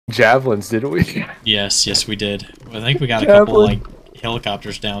javelins, didn't we? Yes, yes, we did. I think we got a couple Javelin. like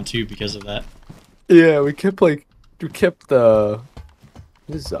helicopters down too because of that. Yeah, we kept the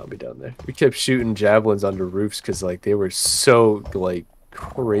there's a zombie down there. We kept shooting javelins onto roofs because like they were so like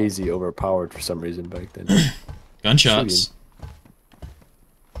crazy overpowered for some reason back then. Shooting. Gunshots.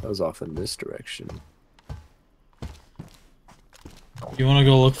 That was off in this direction. You want to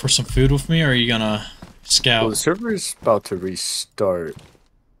go look for some food with me, or are you gonna scout? Well, the server's about to restart.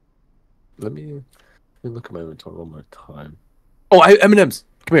 Let me look at my inventory one more time. Oh, M&Ms.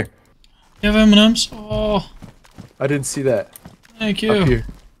 Come here. You have M&Ms? Oh, I didn't see that. thank you. Up here.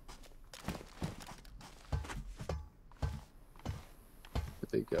 There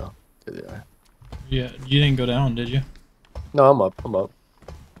they go. There they are. Yeah, you didn't go down, did you? No, I'm up. I'm up.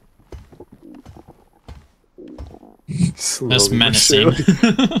 That's Slowly but menacing.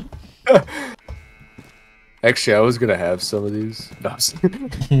 surely. Actually, I was gonna have some of these. No,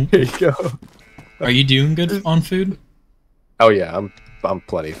 here you go. Are you doing good on food? Oh yeah, I'm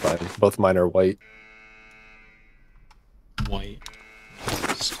plenty fine. Both mine are white. White.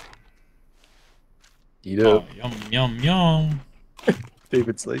 Eat Oh, up. yum, yum, yum.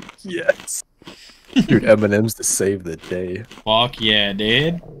 David's like, yes. Dude, M&M's to save the day. Fuck yeah,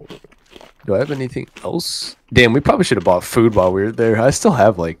 dude. Do I have anything else? Damn, we probably should have bought food while we were there. I still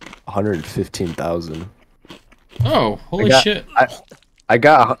have like 115,000. Oh, holy shit. I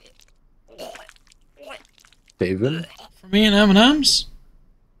got David. For me and M&M's?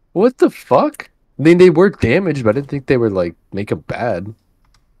 What the fuck? I mean, they were damaged, but I didn't think they were like make them bad.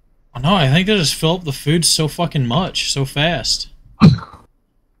 Oh, no, I think they just fill up the food so fucking much, so fast.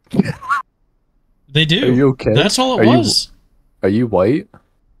 They do. Are you okay? That's all it was. Are you white?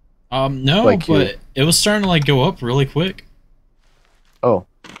 No, Like but you. it was starting to like go up really quick. Oh,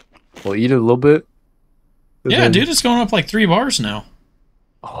 well, eat it a little bit. Yeah, then... dude, it's going up like 3 bars now.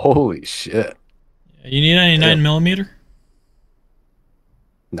 Holy shit! You need any 9mm?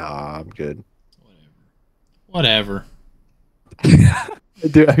 Nah, I'm good. Whatever. I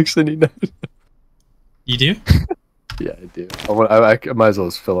do actually need that. You do? Yeah, I do. I might as well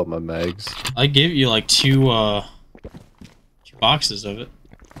just fill up my mags. I gave you like two boxes of it.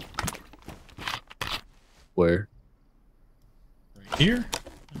 Where? Right here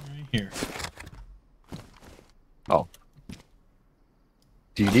and right here. Oh.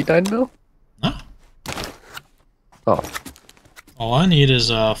 Do you need 9 mil? No. Oh. All I need is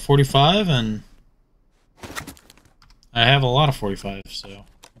 45, and I have a lot of 45, so.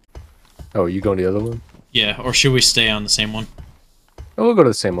 Oh, you going to the other one? Yeah, or should we stay on the same one? Oh, we'll go to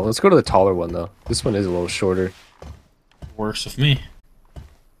the same one. Let's go to the taller one though. This one is a little shorter. Works with me.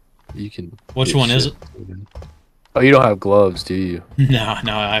 You can. Which one is it? Oh, you don't have gloves, do you? No,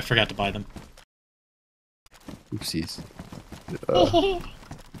 I forgot to buy them. Oopsies.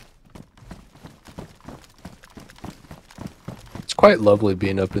 It's quite lovely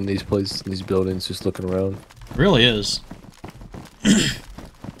being up in these places, in these buildings, just looking around. It really is.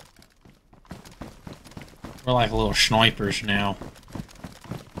 We're like little snipers now.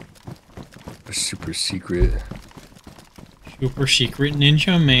 They're super secret. Super secret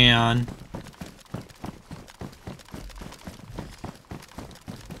ninja man.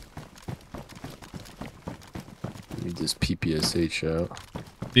 Let me just PPSH out.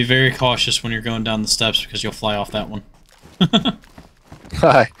 Be very cautious when you're going down the steps because you'll fly off that one.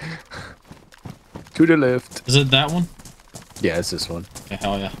 Hi. To the left. Is it that one? Yeah, it's this one. Okay,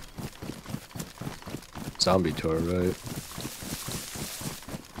 hell yeah. Zombie tour, right?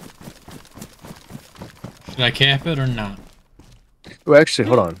 Should I cap it or not? Oh, actually,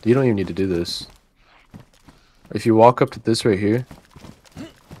 hold on. You don't even need to do this. If you walk up to this right here.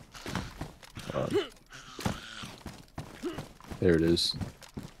 There it is.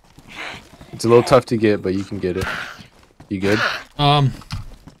 It's a little tough to get, but you can get it. You good?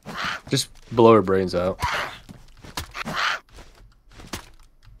 Just blow her brains out.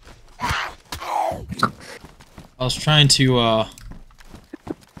 I was trying to,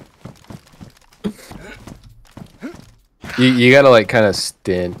 You gotta, like, kind of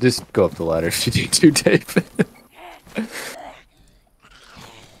stand. Just go up the ladder if you need to, David.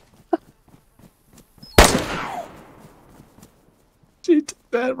 She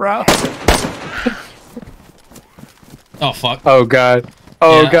took that route. Oh, fuck. Oh, God.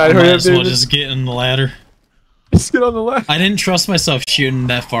 Oh, Yeah, God. I might Hurry up, as well David. just get in the ladder. Just get on the ladder. I didn't trust myself shooting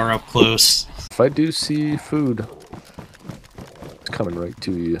that far up close. If I do see food, it's coming right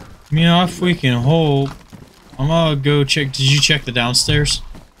to you. Yeah, if we can hope. I'm gonna go check. Did you check the downstairs?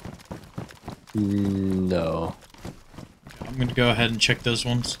 No. I'm gonna go ahead and check those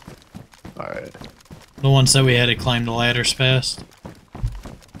ones. Alright. The ones that we had to climb the ladders past.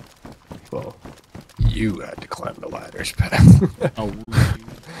 Well, you had to climb the ladders, but Oh,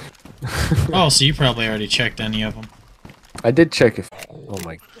 oh, so you probably already checked any of them. I did check if. Oh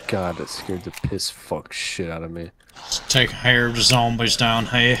my god, that scared the piss fuck shit out of me. Just take care of the zombies down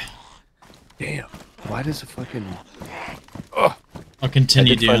here. Damn. Why does it fucking? Ugh. I'll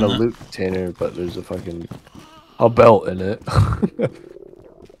continue I did doing find a that. loot container, but there's a belt in it. Cause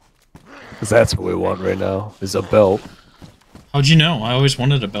that's what we want right now. Is a belt. How'd you know? I always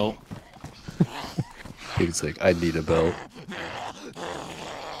wanted a belt. He's like, I need a belt.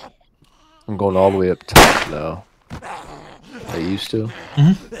 I'm going all the way up top now. I used to.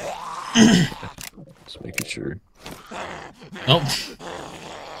 Just making sure. Oh,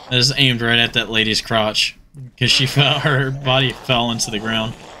 I just aimed right at that lady's crotch because she fell. Her body fell into the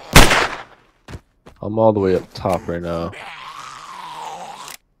ground. I'm all the way up top right now.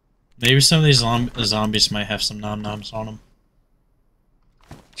 Maybe some of these zombies might have some nom-noms on them.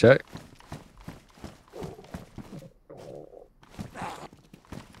 Check.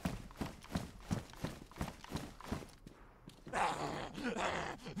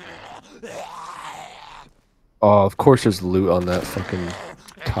 Oh, of course there's loot on that fucking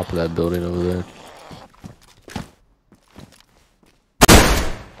top of that building over there.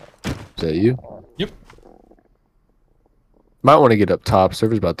 Is that you? Yep. Might want to get up top.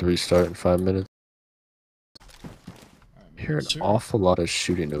 Server's about to restart in 5 minutes. I hear an awful lot of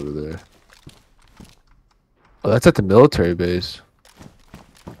shooting over there. Oh, that's at the military base.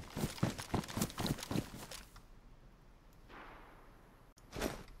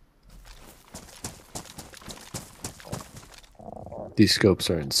 These scopes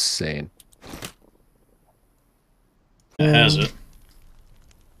are insane. It has it.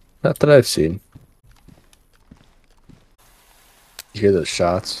 Not that I've seen. You hear those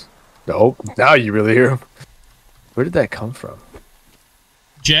shots? Oh, now you really hear them. Where did that come from?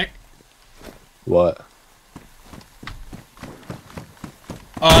 Jack. What?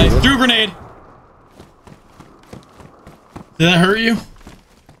 Threw a grenade. Did that hurt you?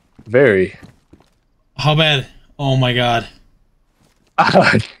 Very. How bad? Oh my god.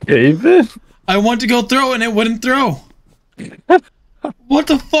 David? I went to go throw and it wouldn't throw. What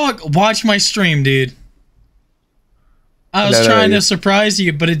the fuck? Watch my stream, dude. I was trying to surprise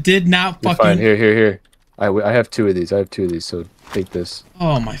you, but it did not You're fucking... fine. Here. I have two of these. So take this.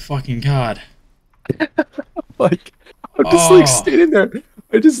 Oh my fucking god. Like, I'm just like standing there.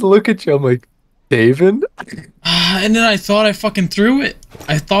 I just look at you. I'm like, David? And then I thought I fucking threw it.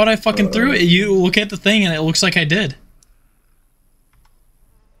 I thought I fucking threw it. You look at the thing and it looks like I did.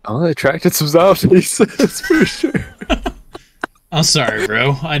 Oh, I attracted some zombies. That's for sure. I'm sorry,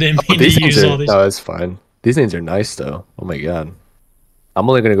 bro. I didn't mean to use all these. No, it's fine. These things are nice, though. Oh my god. I'm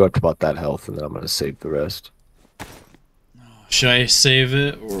only gonna go up to about that health, and then I'm gonna save the rest. Should I save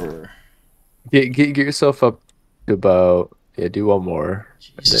it, or... Get yourself up to about... Yeah, do one more.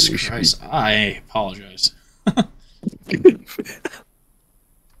 Jesus Christ. I apologize. That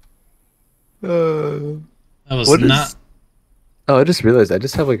was not... Oh, I just realized I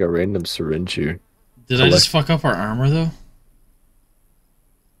just have like a random syringe here. Did I just fuck up our armor, though?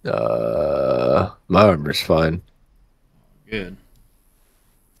 My armor's fine. Good.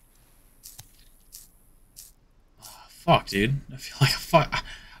 Fuck, dude. I feel like a fuck.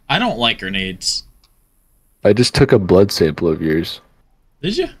 I don't like grenades. I just took a blood sample of yours.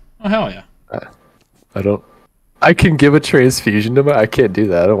 Did you? Oh, hell yeah. I don't... I can give a transfusion to my... I can't do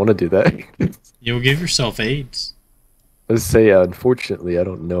that. I don't want to do that. You'll give yourself AIDS. Let's say, unfortunately, I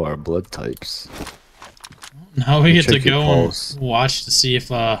don't know our blood types. Now we get to go and watch to see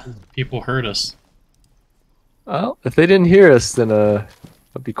if people hurt us. Well, if they didn't hear us, then I'd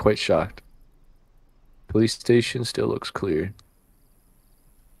be quite shocked. Police station still looks clear.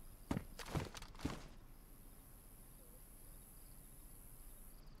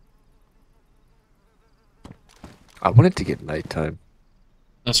 I wanted to get nighttime.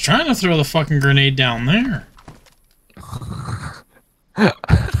 I was trying to throw the fucking grenade down there.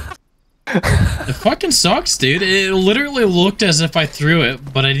 It fucking sucks, dude. It literally looked as if I threw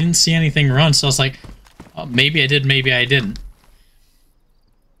it, but I didn't see anything run, so I was like, oh, maybe I did, maybe I didn't.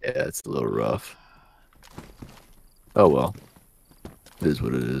 Yeah, it's a little rough. Oh well. It is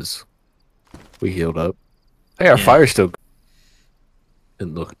what it is. We healed up. Hey, our fire's still...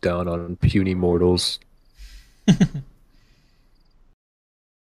 And look down on puny mortals.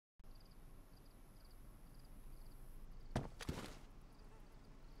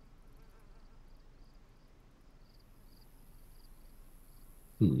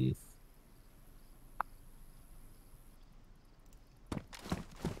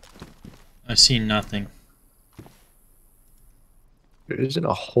 I see nothing. isn't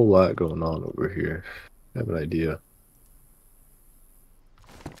a whole lot going on over here. I have an idea.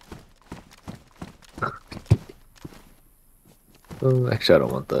 Oh, actually, I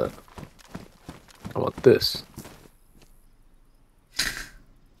don't want that. I want this.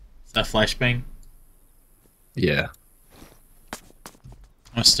 Is that flashbang? Yeah.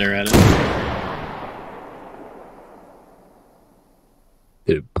 I'll stare at it.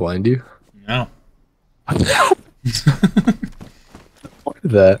 Did it blind you? No. What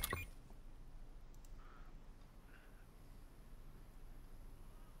is that?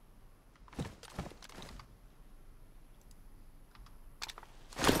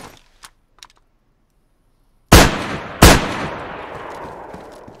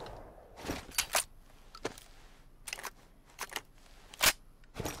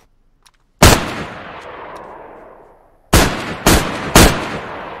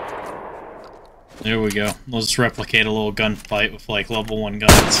 There we go. Let's replicate a little gunfight with like level 1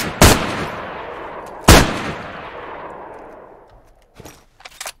 guns.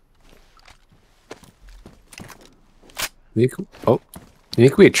 You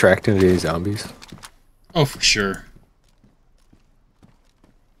think we attract any of these zombies? Oh, for sure.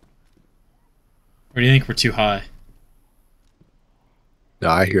 Or do you think we're too high? No,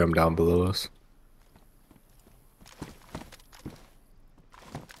 I hear them down below us.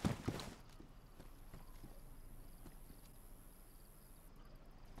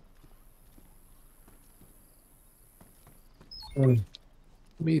 Let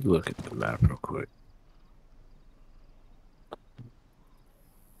me look at the map real quick.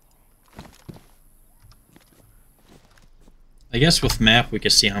 I guess with map we can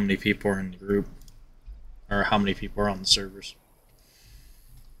see how many people are in the group. Or how many people are on the servers.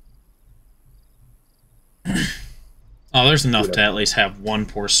 Oh, there's enough to at least have one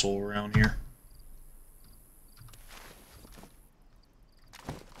poor soul around here.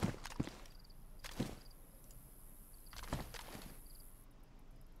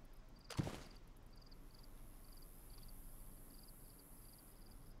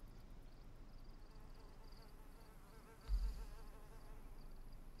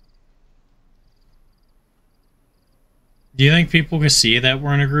 Do you think people can see that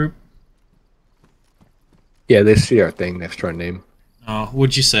we're in a group? Yeah, they see our thing next to our name. Oh,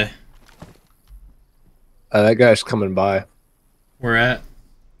 what'd you say? That guy's coming by. Where at?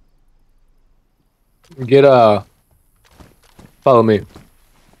 Get follow me.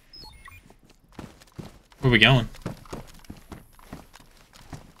 Where we going?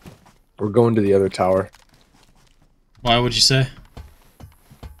 We're going to the other tower. Why would you say?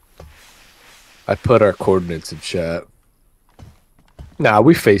 I put our coordinates in chat. Nah,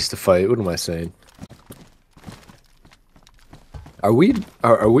 we faced the fight. What am I saying? Are we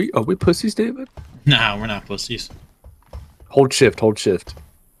pussies, David? Nah, we're not pussies. Hold shift, hold shift.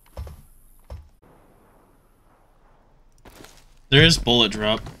 There is bullet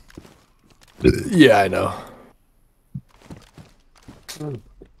drop. Yeah, I know.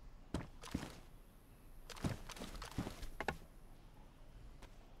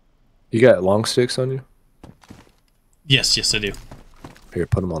 You got long sticks on you? Yes, I do. Here,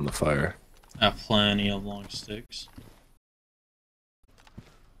 put them on the fire. I have plenty of long sticks.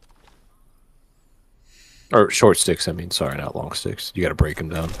 Or short sticks, I mean. Sorry, not long sticks. You gotta break them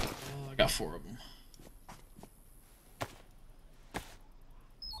down. I got 4 of them.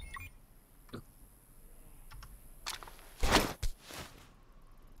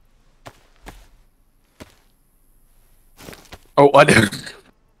 Oh, I did.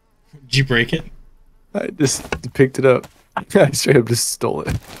 Did you break it? I just picked it up. I straight up just stole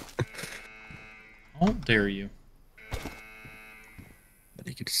it. How dare you?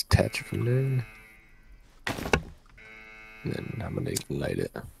 You could just attach it from there. And then I'm gonna ignite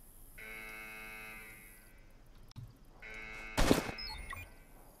it.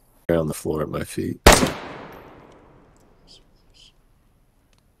 Right on the floor at my feet.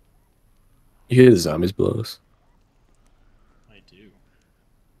 You hear the zombies below us? I do.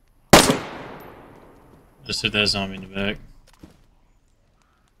 Just hit that zombie in the back.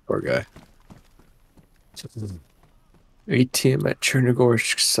 Poor guy. ATM at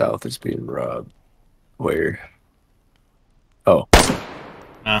Chernigorsk South is being robbed. Where? Oh.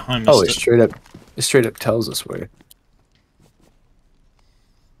 Nah, I missed Oh, it. It straight up tells us where.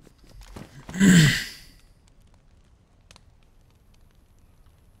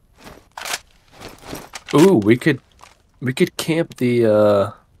 Ooh, we could camp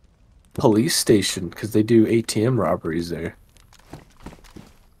the police station because they do ATM robberies there.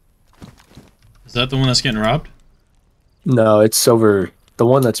 Is that the one that's getting robbed? No, it's over the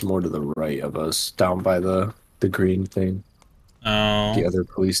one that's more to the right of us, down by the green thing. Oh. The other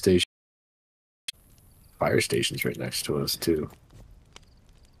police station, fire station's right next to us too.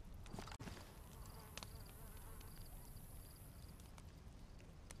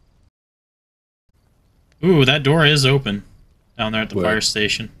 Ooh, that door is open down there at the Where? fire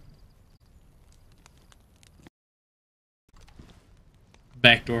station.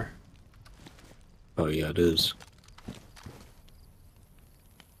 Back door. Oh yeah, it is.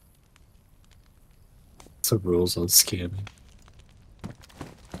 What's the rules on scamming?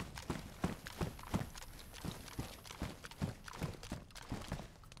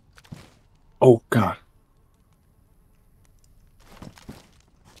 Oh god.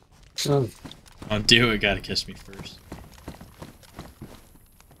 Son. Oh, do it. Gotta kiss me first.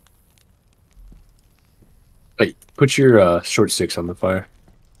 Wait, put your short sticks on the fire.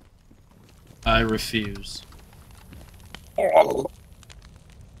 I refuse. Wonder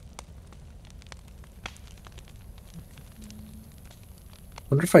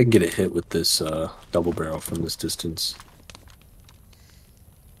if I can get a hit with this double barrel from this distance.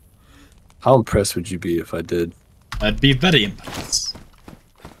 How impressed would you be if I did? I'd be very impressed.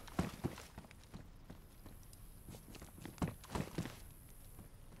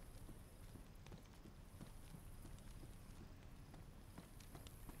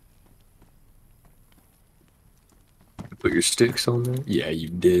 Put your sticks on there? Yeah, you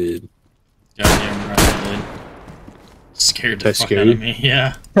did. Goddamn right I did. Scared the That's fuck scary. out of me.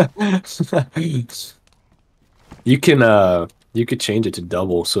 Yeah. You could change it to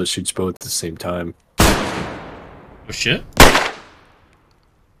double so it shoots both at the same time. Oh shit.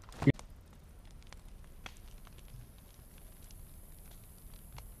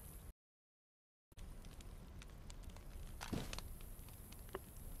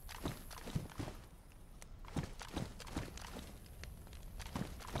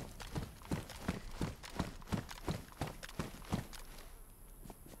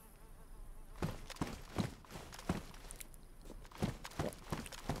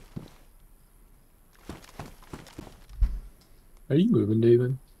 Are you moving,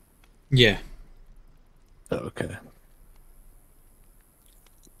 David? Yeah. Oh, okay.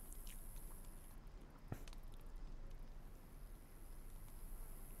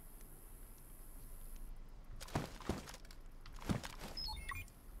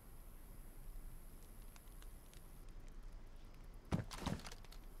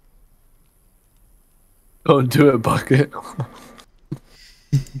 Don't do it, Bucket.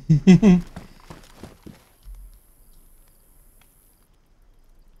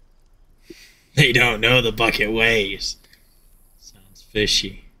 They don't know the bucket weighs. Sounds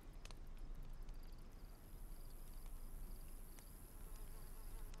fishy.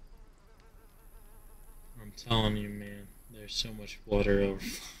 I'm telling you, man. There's so much water over.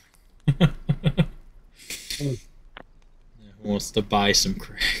 Who wants to buy some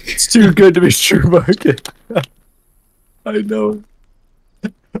crack? It's too good to be true, Bucket. I know.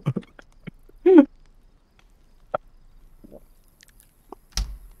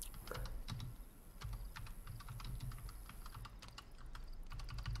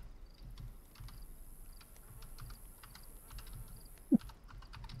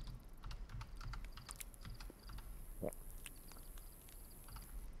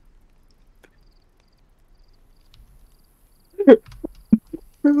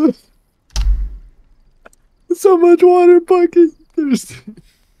 So much water, Bucket. There's...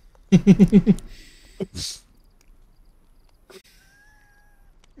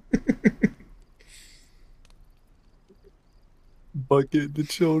 Bucket, the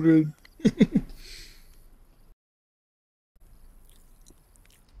children. There's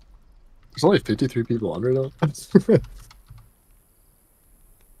only 53 people under though.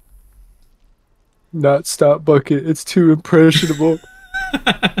 Not stop, Bucket. It's too impressionable.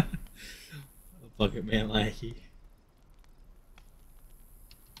 Bucket man lackey.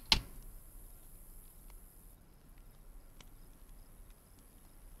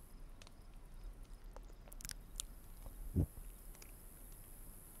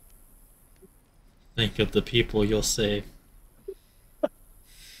 Think of the people you'll save.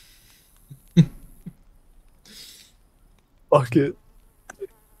 Bucket.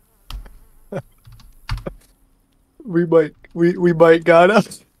 We might gotta.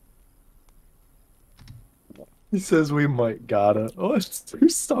 He says we might gotta. Oh,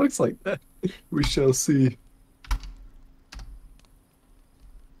 there's songs like that. We shall see.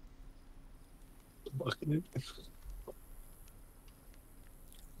 Bucket.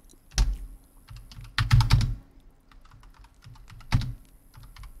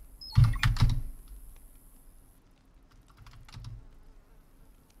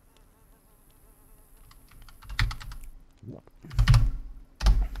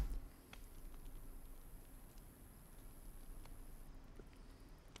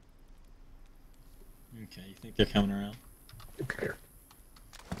 Okay, you think they're coming around? Okay.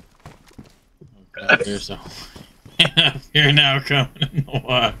 Oh god, there's a you're now coming in the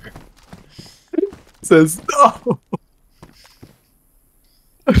water. Says no.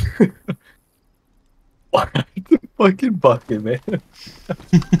 What the fucking bucket, man?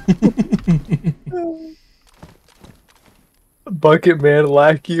 Bucket man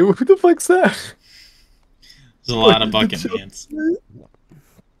lack you. Who the fuck's that? There's a lot of bucket mans.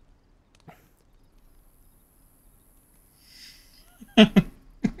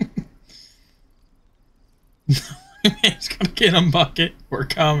 It's gonna get him, bucket. We're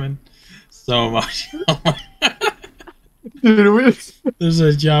coming so much. Oh my god. Dude, There's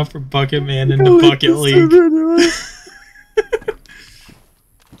a job for bucket man in the bucket league.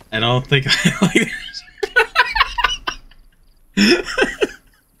 I don't think I like this.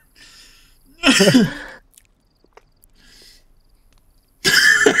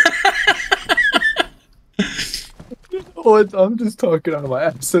 I'm just talking out of my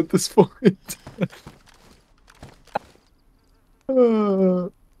ass at this point.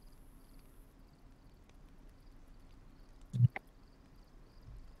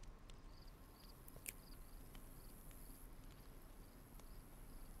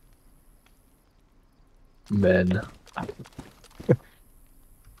 Men.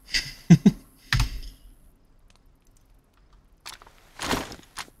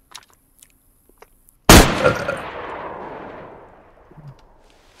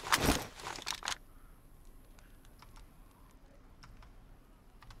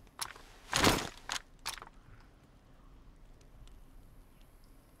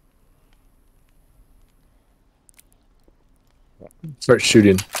 Start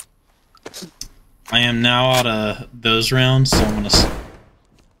shooting. I am now out of those rounds, so I'm gonna.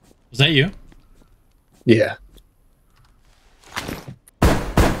 Was that you? Yeah.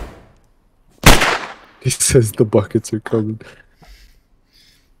 He says the buckets are coming.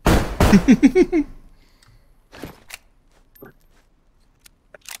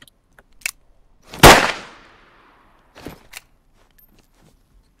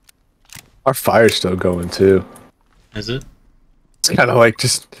 Our fire's still going too. Is it? It's kind of like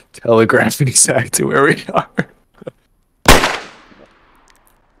just telegraphing exactly where we are.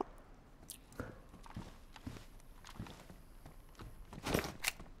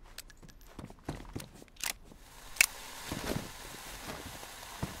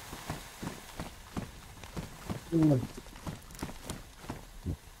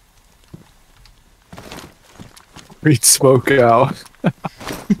 Read smoke out.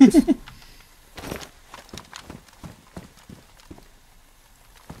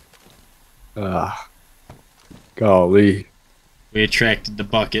 Golly. We attracted the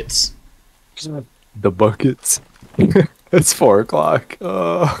buckets. The buckets. It's 4 o'clock.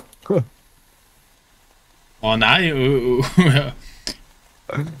 Well, now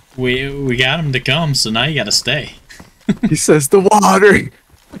we got him to come, so now you gotta stay. He says the water.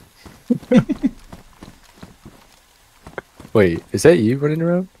 Wait, is that you running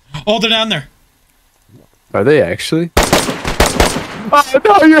around? Oh, they're down there. Are they actually? Oh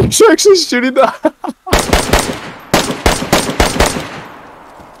no, you're actually shooting the.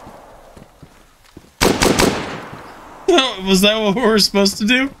 Was that what we were supposed to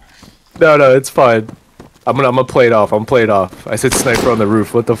do? No, it's fine. I'm gonna play it off. I'm playing off. I said sniper on the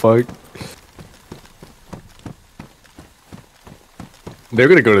roof. What the fuck? They're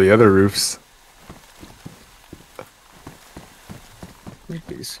gonna go to the other roofs.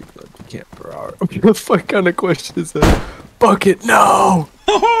 Can't per hour. What the fuck kind of question is that? Bucket, no!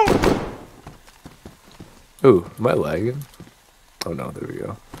 Ooh, am I lagging? Oh no, there we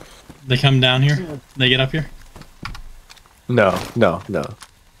go. They come down here? They get up here? No.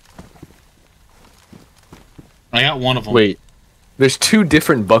 I got one of them. Wait, there's 2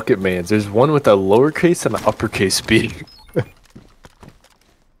 different bucket mans. There's one with a lowercase and an uppercase B.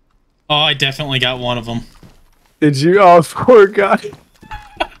 Oh, I definitely got one of them. Did you? Oh, poor guy.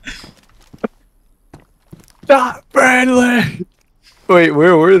 Not Bradley! Wait,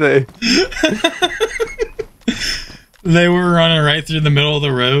 where were they? They were running right through the middle of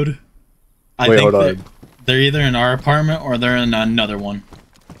the road. I Wait, think hold on. they're either in our apartment or they're in another one.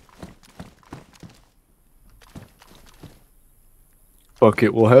 Fuck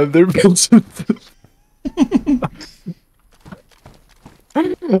it, we'll have their mentions.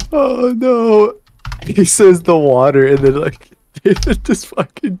 Oh no. He says the water and then like David just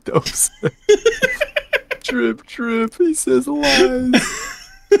fucking dopes it. Trip, he says lies.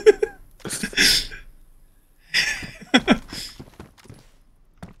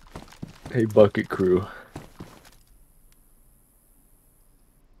 Hey bucket crew.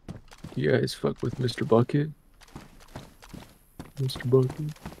 You guys fuck with Mr. Bucket? Mr.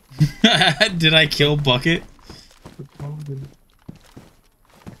 Bucket? Did I kill Bucket?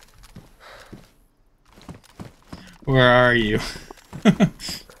 Where are you?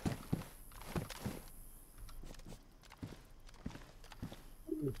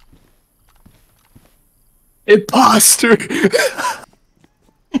 Imposter!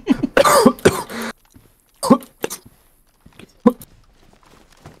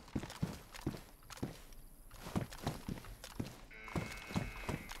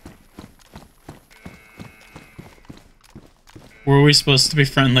 Were we supposed to be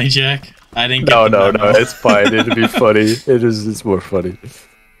friendly, Jack? I didn't get No, the no, memo. no, it's fine. It'd be funny. It's more funny.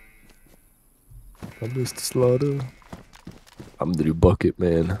 I'm Mr. Slaughter. I'm the new Bucket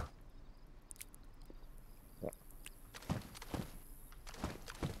Man.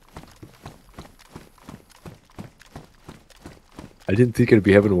 I didn't think I'd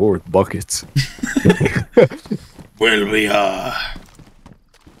be having a war with buckets. Well, we are.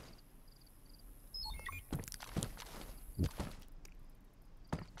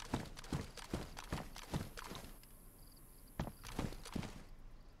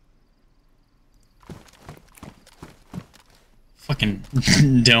 Fucking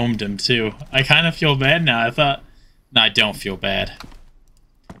domed him too. I kind of feel bad now. I thought, no, I don't feel bad.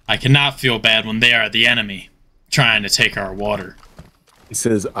 I cannot feel bad when they are the enemy, trying to take our water. He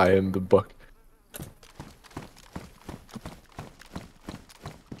says, I am the bucket.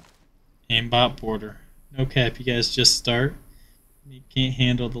 Aimbot border. No cap, you guys just start. You can't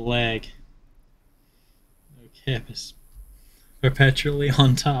handle the lag. No cap is perpetually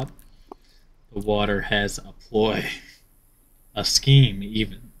on top. The water has a ploy. A scheme,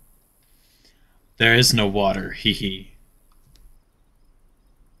 even. There is no water, hee hee.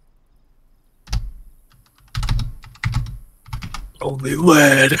 Only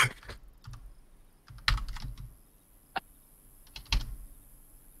lead.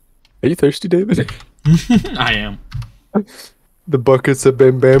 Are you thirsty, David? I am. The buckets have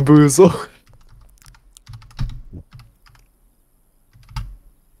been bamboozled.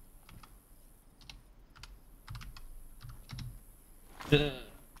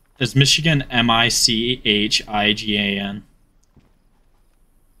 Is Michigan Michigan?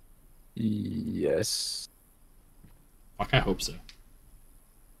 Yes. Fuck, I hope so.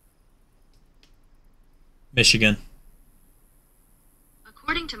 Michigan.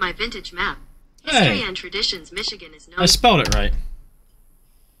 According to my vintage map, Hey. history and traditions, Michigan is known. I spelled it right.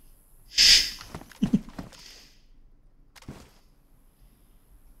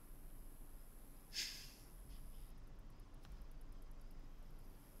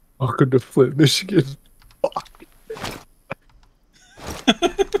 Welcome to Flint, Michigan.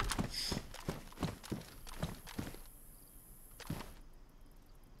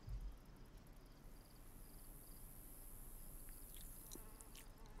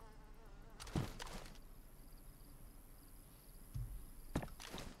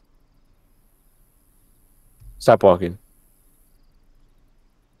 Stop walking.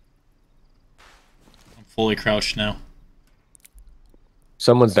 I'm fully crouched now.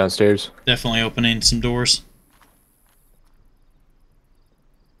 Someone's downstairs. Definitely opening some doors.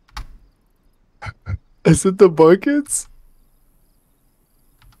 Is it the buckets?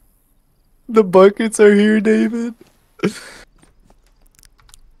 The buckets are here, David.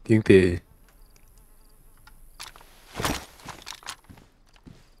 Think they...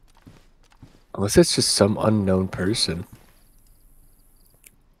 Unless it's just some unknown person.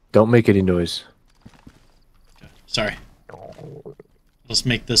 Don't make any noise. Okay. Sorry. Let's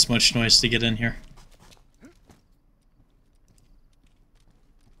make this much noise to get in here.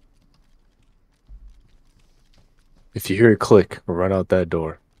 If you hear a click, run out that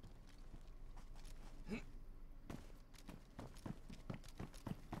door.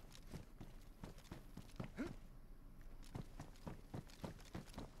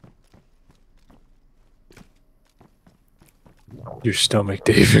 Your stomach,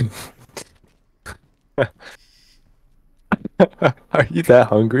 David. Are you that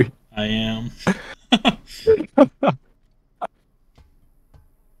hungry? I am.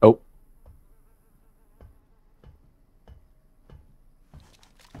 Oh.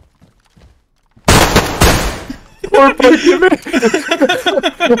 Poor Pokemon.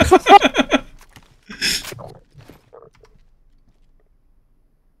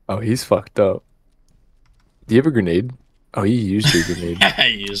 Oh, he's fucked up. Do you have a grenade? Oh, you used your grenade. I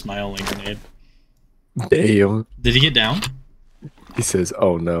used my only grenade. Damn. Did he get down? He says,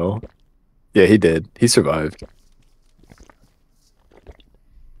 oh no. Yeah, he did. He survived.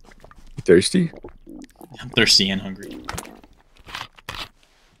 You thirsty? I'm thirsty and hungry.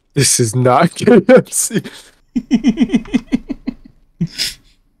 This is not KFC.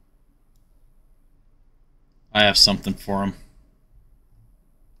 I have something for him.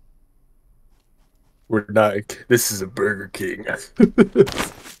 We're not. This is a Burger King.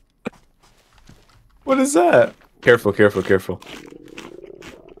 What is that? Careful, careful, careful.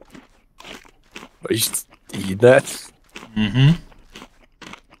 Are you eating that? Mm-hmm.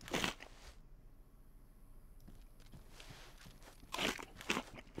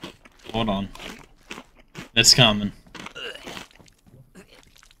 Hold on. It's coming.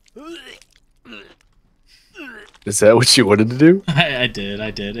 Is that what you wanted to do? I did.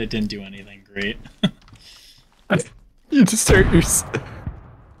 It didn't do anything great. You just hurt yourself.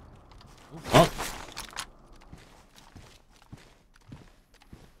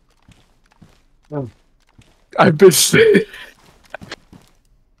 Oh. I've been.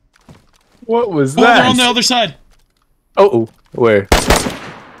 What was Oh, that? they're on the other side. Oh, where?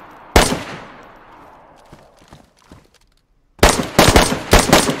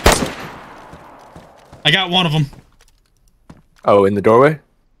 I got one of them. Oh, in the doorway?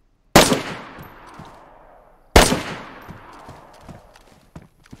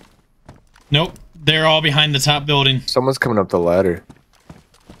 Nope. They're all behind the top building. Someone's coming up the ladder.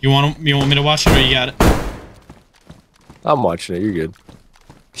 You want me to watch it, or you got it? I'm watching it. You're good.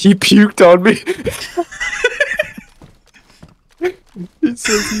 He puked on me. It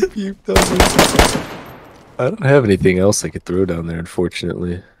says he puked on me. I don't have anything else I could throw down there,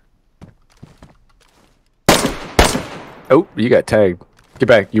 unfortunately. Oh, you got tagged. Get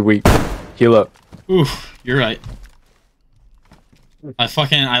back. You're weak. Heal up. Oof, you're right.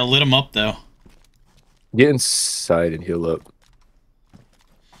 I lit him up though. Get inside and heal up.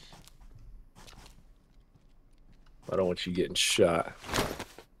 I don't want you getting shot.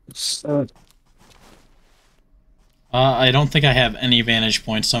 I don't think I have any vantage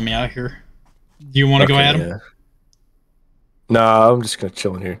points on me out here. Do you want to go at him? Yeah. Nah, I'm just gonna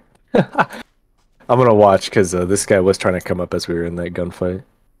chill in here. I'm gonna watch because this guy was trying to come up as we were in that gunfight.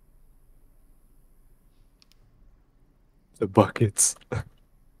 The buckets.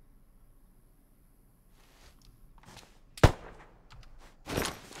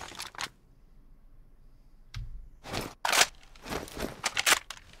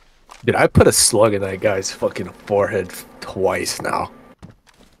 Did I put a slug in that guy's fucking forehead twice now?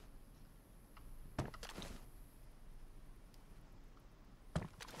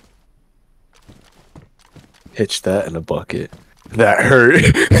 Hitch that in a bucket. That hurt.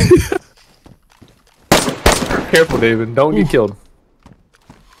 Careful, David. Don't get killed.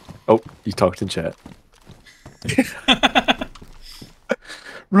 Oh, you talked in chat.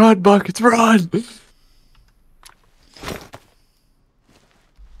 Run, buckets, run!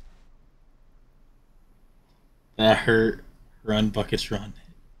 That hurt. Run, buckets, run.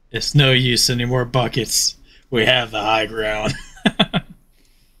 It's no use anymore, buckets. We have the high ground.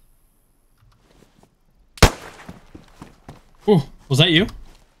 Oh, was that you?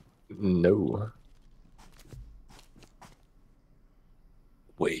 No.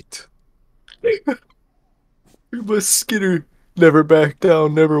 Wait. We must Skinner. Never back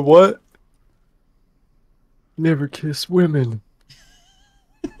down, never what? Never kiss women.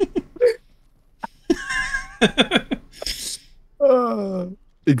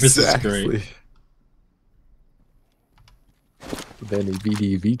 This is Exactly. great. Benny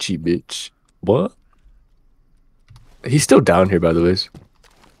VD Vici, bitch. What? He's still down here, by the way.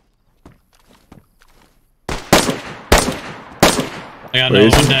 I got Where another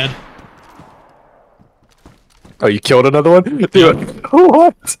is one he? dead. Oh, you killed another one? Dude,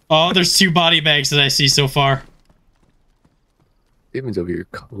 what? Oh, there's 2 body bags that I see so far. Damon's over here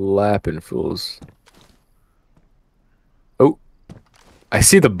clapping fools. Oh. I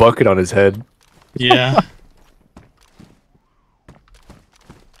see the bucket on his head. Yeah.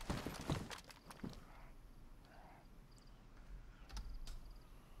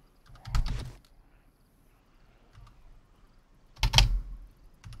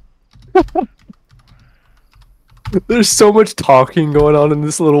 There's so much talking going on in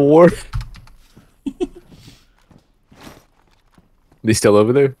this little war. They still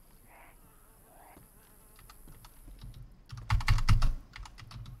over there?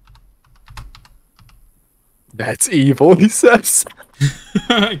 That's evil, he says.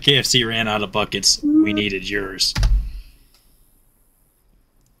 KFC ran out of buckets. We needed yours.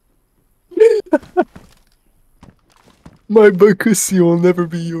 My buckets will never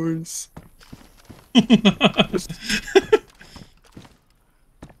be yours.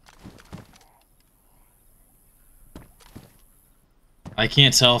 I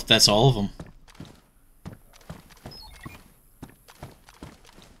can't tell if that's all of them.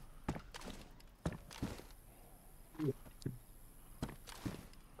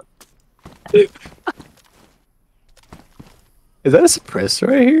 Is that a suppressor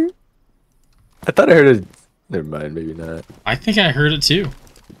right here? I thought I heard it. Never mind, maybe not. I think I heard it too.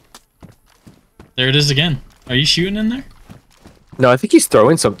 There it is again. Are you shooting in there? No, I think he's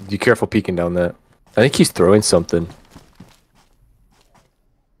throwing something. Be careful peeking down that. I think he's throwing something.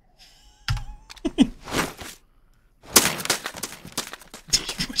 Would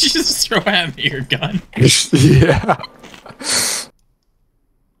you just throw at me your gun? Yeah.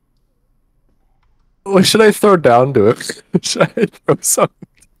 What should I throw down to it? Should I throw something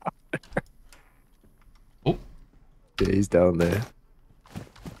down there? Oh. Yeah, he's down there.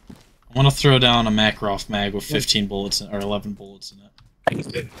 I want to throw down a Makarov mag with 15 bullets or 11 bullets in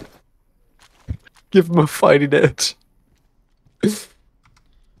it. Give him a fighting edge. Where'd it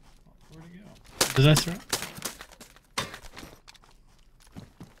go? Did I throw?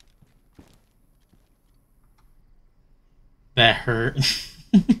 That hurt.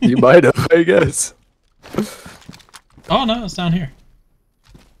 You might have, I guess. Oh no, it's down here.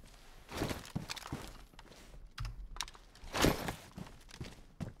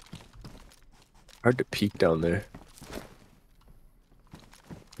 Hard to peek down there.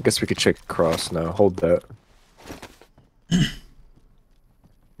 I guess we could check across now. Hold that.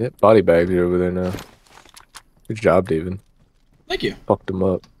 Yep, body bags are over there now. Good job, David. Thank you. Fucked him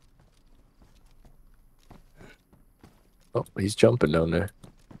up. Oh, he's jumping down there.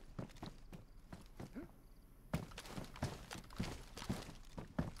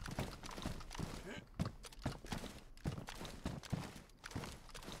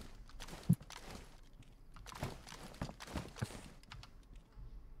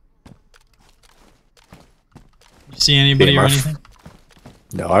 You see anybody or anything?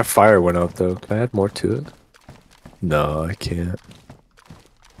 No, our fire went out though. Can I add more to it? No, I can't.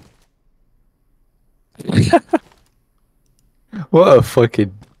 What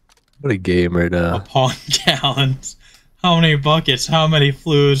a game right now. Upon gallons. How many buckets? How many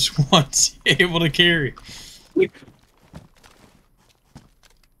fluids was he able to carry?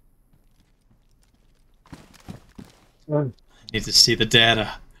 I need to see the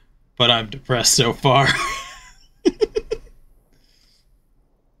data, but I'm depressed so far.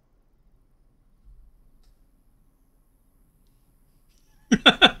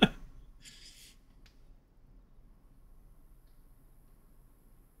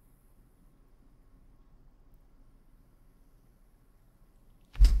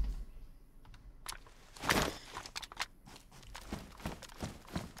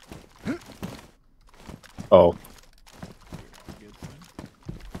 Oh.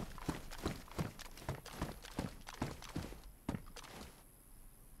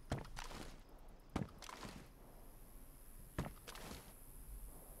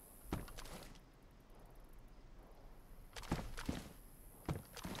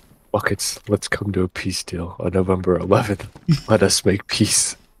 Buckets, let's come to a peace deal on November 11th. Let us make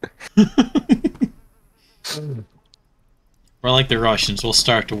peace. We're like the Russians. We'll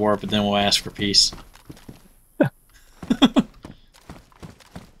start the war, but then we'll ask for peace.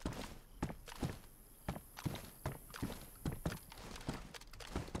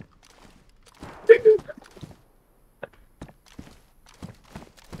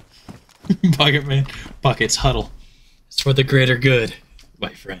 Bucket man. Buckets huddle. It's for the greater good,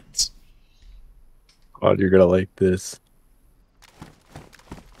 my friends. God, you're gonna like this.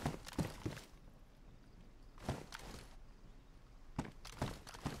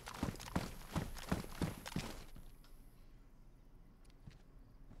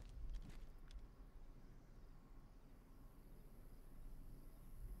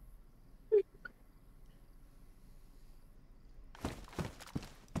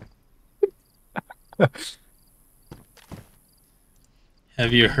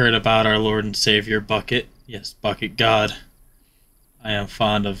 Have you heard about our Lord and Savior Bucket? Yes, Bucket God. I am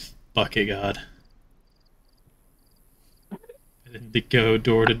fond of Bucket God. And to go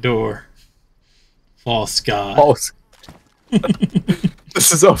door to door. False God. False.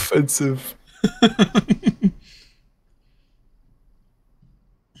 This is offensive.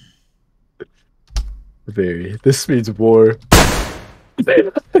 Very. This means war.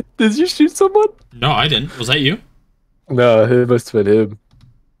 Did you shoot someone? No, I didn't. Was that you? No, it must have been him.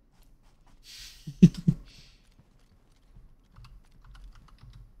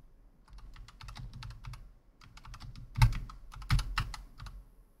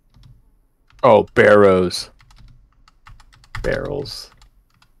 Oh, barrows. Barrels.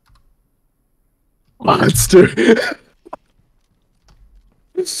 Monster.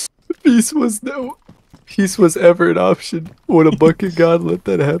 Peace was ever an option. Would a bucket god let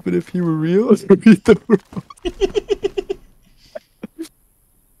that happen if he were real? Read the world.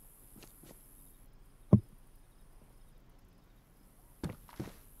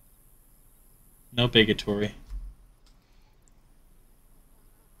 No bigatory.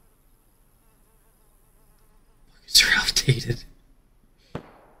 Buckets are outdated.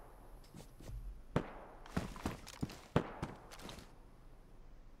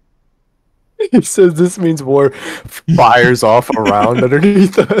 He says this means war fires off around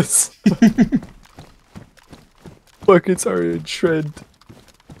underneath us. Buckets are in trend.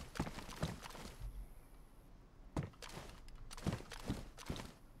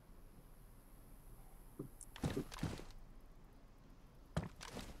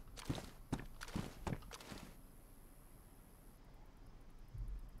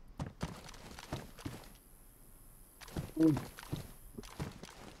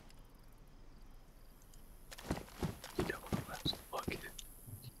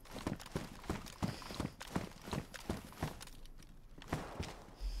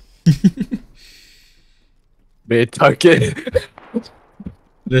 Mid-tucket.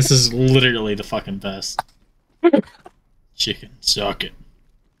 This is literally the fucking best. Chicken, suck it.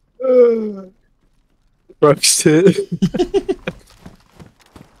 Crushed it.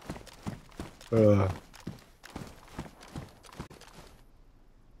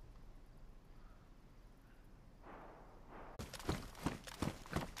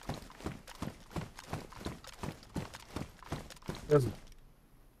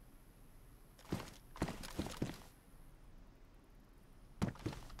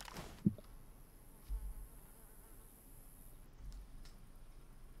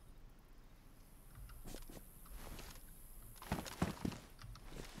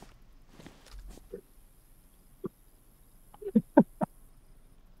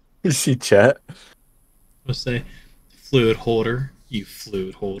 You see chat? Let's say fluid holder, you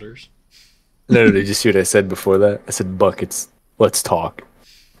fluid holders. No, did you see what I said before that? I said buckets. Let's talk,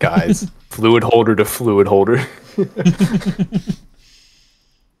 guys. Fluid holder to fluid holder.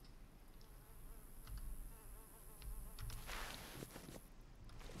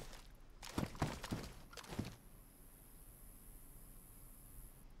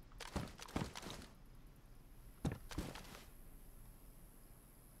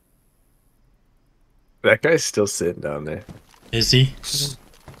 That guy's still sitting down there. Is he?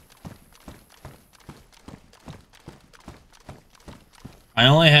 I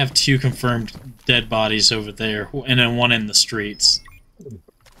only have 2 confirmed dead bodies over there, and then 1 in the streets.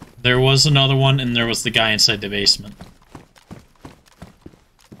 There was another one, and there was the guy inside the basement.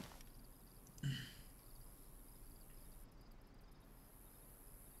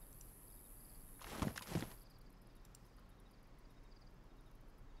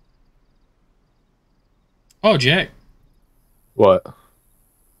 Oh, Jack. What?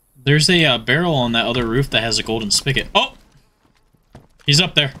 There's a barrel on that other roof that has a golden spigot. Oh! He's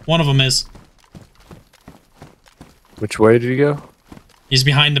up there. One of them is. Which way did he go? He's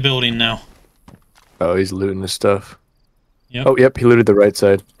behind the building now. Oh, he's looting his stuff. Yep. Oh, yep, he looted the right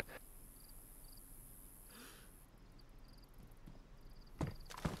side.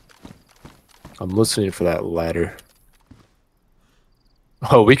 I'm listening for that ladder.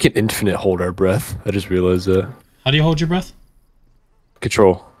 Oh, we can infinite hold our breath. I just realized that. How do you hold your breath?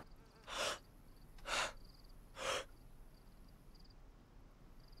 Control.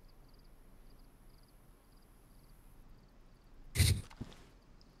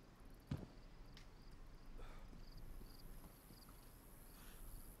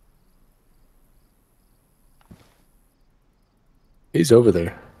 He's over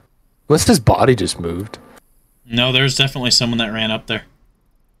there. Unless his body just moved. No, there's definitely someone that ran up there.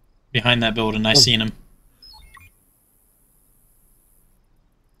 Behind that building. I seen him.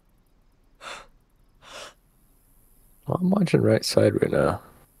 I'm watching right side right now.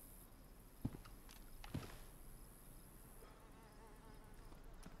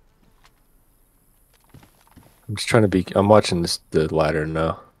 I'm just trying to be. I'm watching the ladder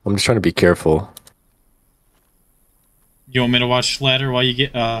now. I'm just trying to be careful. You want me to watch ladder while you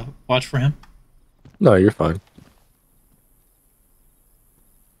get watch for him? No, you're fine.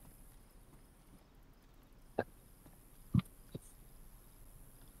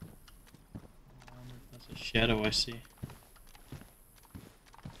 That's a shadow I see.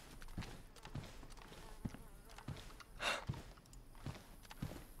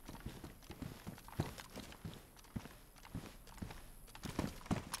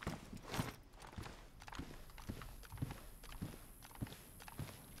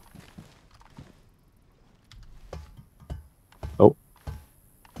 Oh.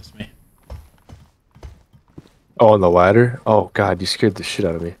 That's me. Oh, on the ladder? Oh, God, you scared the shit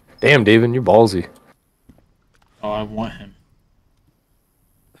out of me. Damn, David, you're ballsy. Oh, I want him.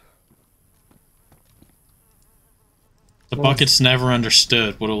 The buckets never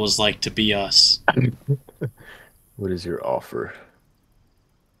understood what it was like to be us. What is your offer?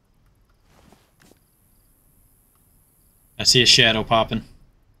 I see a shadow popping.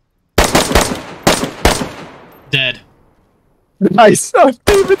 Dead. Nice. Oh,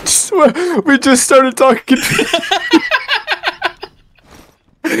 David, we just started talking.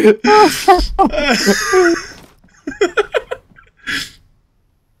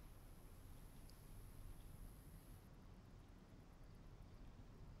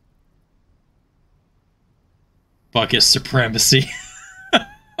 Bucket supremacy.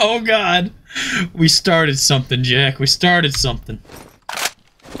 Oh god. We started something, Jack. We started something.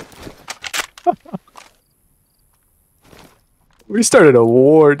 We started a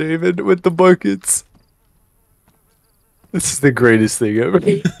war, David, with the buckets. This is the greatest thing ever.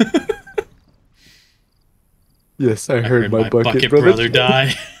 Yes, I heard my bucket brother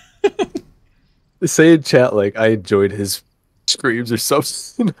die. Say in chat like I enjoyed his screams or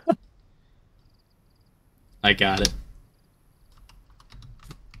something. I got it.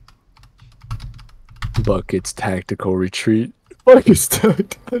 Buckets tactical retreat. Buckets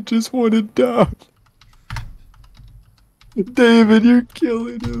I just wanted down. David, you're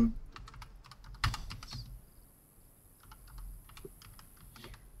killing him.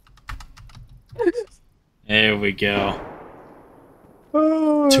 There we go.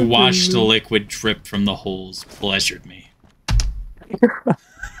 Oh, To watch David. the liquid drip from the holes pleasured me.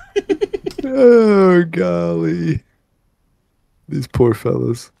 Oh, golly. These poor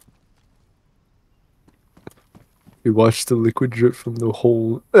fellas. We watched the liquid drip from the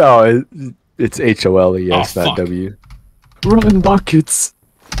hole. Oh, it's HOLES, Oh, not fuck. W. Run, buckets!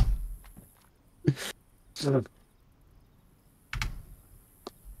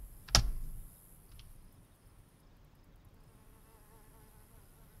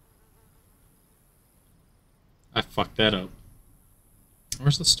 I fucked that up.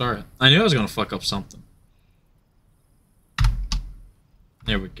 Where's the star at? I knew I was gonna fuck up something.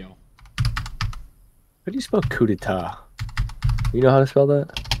 There we go. How do you spell coup d'etat? You know how to spell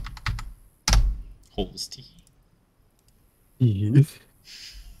that? Holes T. It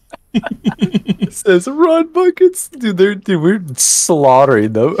says run, buckets. Dude, we're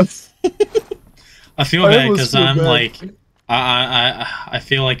slaughtering them. I feel I bad almost because feel I'm bad. like, I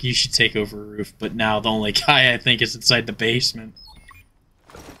feel like you should take over Roof, but now the only guy I think is inside the basement.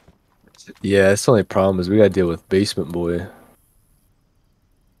 Yeah, that's the only problem is we gotta deal with Basement Boy.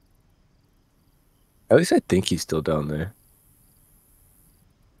 At least I think he's still down there.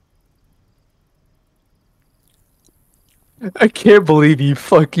 I can't believe you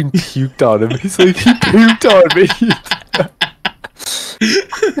fucking puked on him. He's like, he puked on me.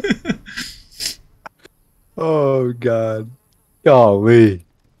 Oh, God. Golly.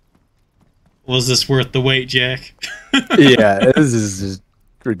 Was this worth the wait, Jack? Yeah, this is just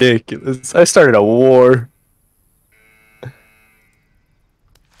ridiculous. I started a war.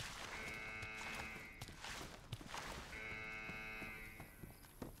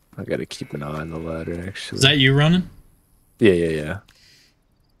 I gotta keep an eye on the ladder, actually. Is that you running? Yeah.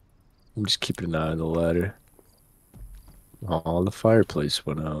 I'm just keeping an eye on the ladder. Oh, the fireplace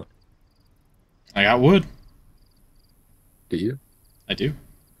went out. I got wood. Do you? I do.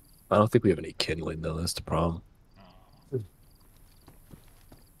 I don't think we have any kindling, though. That's the problem.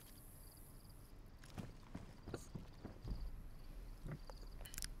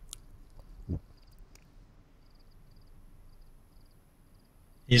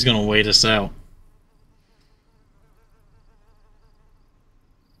 He's gonna wait us out.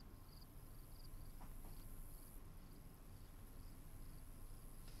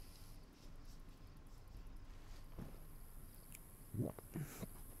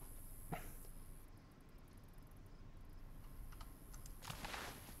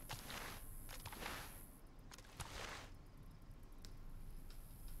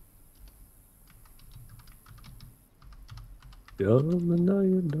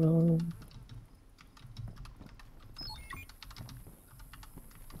 Dumb.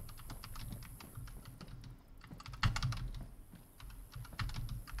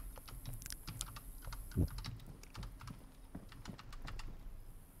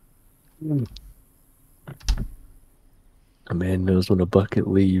 A man knows when a bucket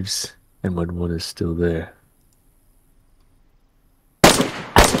leaves and when one is still there.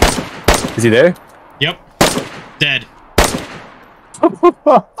 Is he there? Yep. Dead.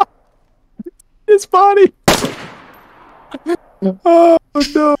 His body. Oh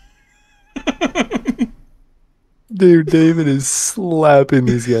no. Dude, David is slapping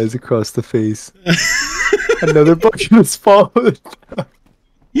these guys across the face. Another bucket has fallen.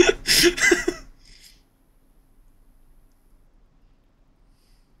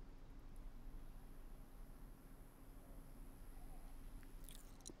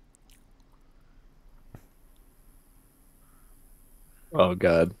 Oh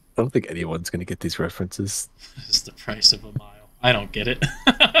God, I don't think anyone's gonna get these references. It's the price of a mile. I don't get it.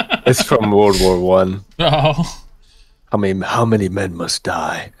 It's from World War One. Oh. How many men must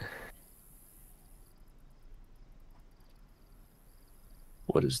die?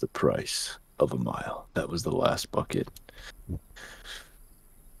 What is the price of a mile? That was the last bucket.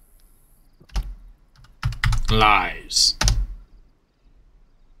 Lies.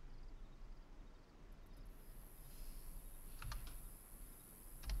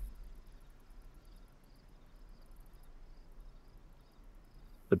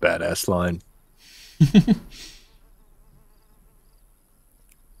 The badass line. He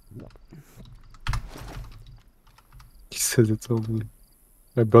says it's only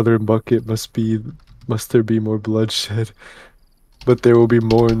my brother and bucket must there be more bloodshed, but there will be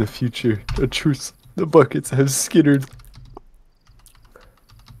more in the future. A truce. The buckets have skittered.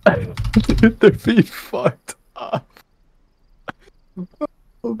 They're being fucked up.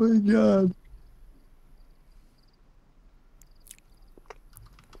 Oh my God.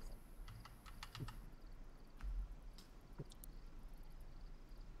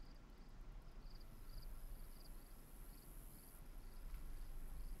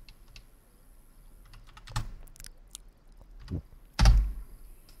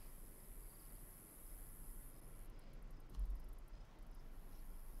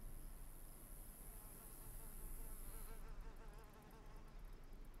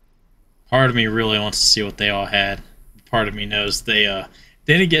 Part of me really wants to see what they all had. Part of me knows they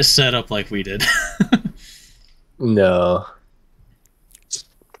didn't get set up like we did. No.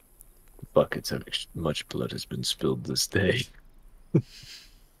 Buckets have much blood has been spilled this day.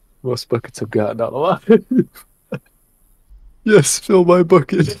 Most buckets have gotten out alive. Yes, fill my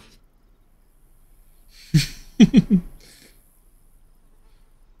bucket.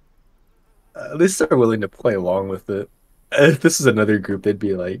 At least they're willing to play along with it. If this is another group, they'd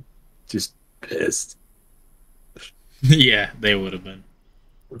be like, just pissed. Yeah, they would have been.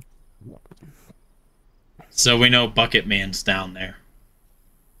 So we know Bucket Man's down there.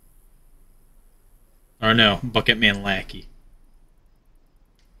 Or no, Bucket Man Lackey.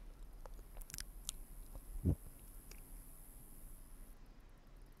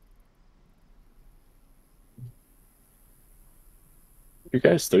 You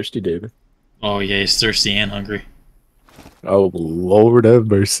guys thirsty, David? Oh yeah, he's thirsty and hungry. Oh, Lord have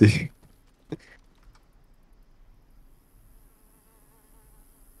mercy.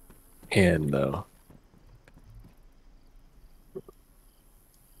 And though.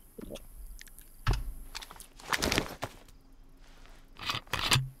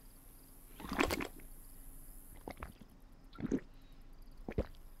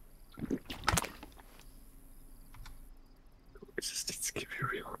 Resistance, give you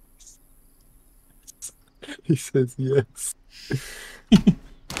real. He says yes.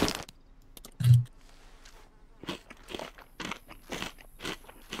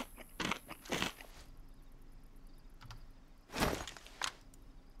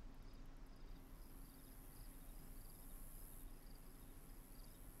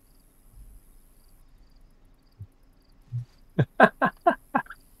 I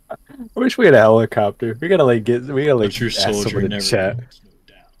wish we had a helicopter. We gotta A true ask soldier someone in never chat. knows, no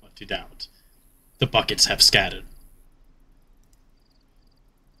doubt. What to doubt. The buckets have scattered.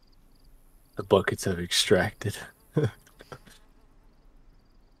 The buckets have extracted.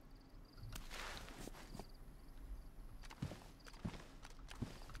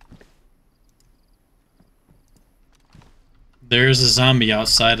 There's a zombie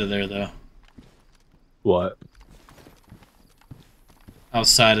outside of there, though. What?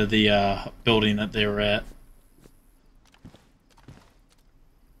 Outside of the building that they were at.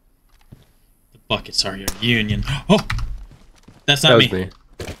 The buckets are your union. Oh! That's not That was me.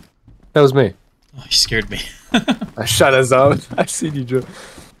 That was me. Oh, you scared me. I shot a zombie. I seen you jump.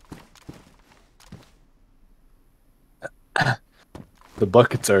 The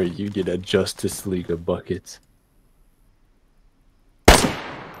buckets are a union, a Justice League of buckets.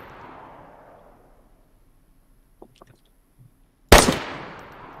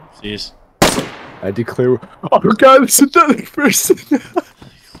 Jeez. I declare. Oh God, it's another person.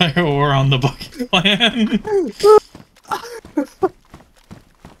 We're on the bucket plan.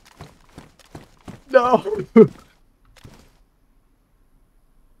 No.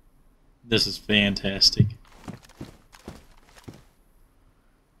 This is fantastic.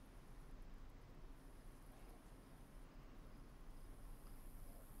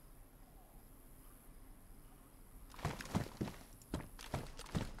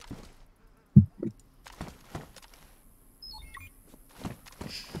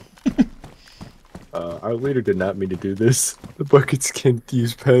 Our leader did not mean to do this. The buckets can't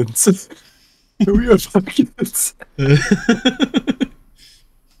use pens. We are buckets.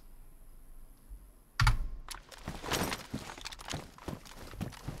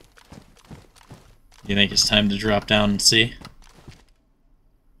 You think it's time to drop down and see?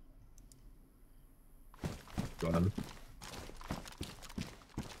 Go on.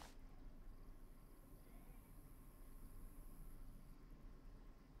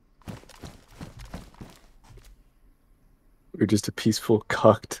 We're just a peaceful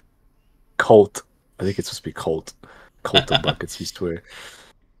cucked cult. I think it's supposed to be cult. Cult of buckets, you swear.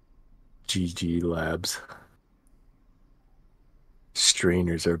 GG Labs.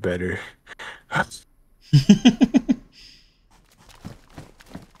 Strainers are better.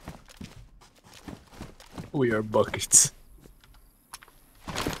 We are buckets.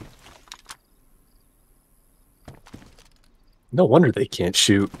 No wonder they can't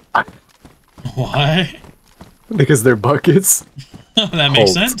shoot. Why? Because they're buckets. That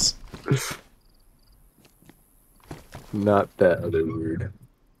makes Cult. sense. Not that other word.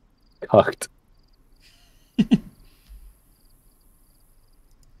 Cucked.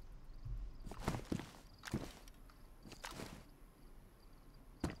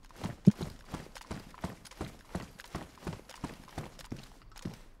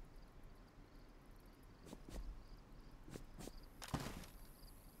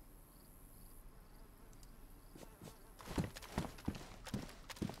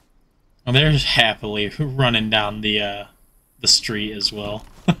 Well, they're happily running down the street as well.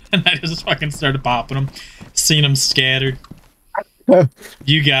 And I just fucking started popping them. Seeing them scattered.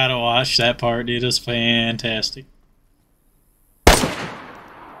 You gotta watch that part, dude. It's fantastic.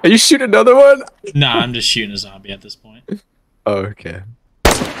 Are you shooting another one? Nah, I'm just shooting a zombie at this point. Oh, okay.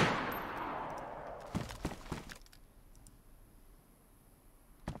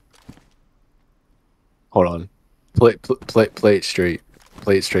 Hold on. Play it straight.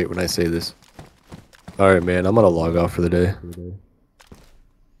 Play it straight when I say this. Alright, man. I'm gonna log off for the day.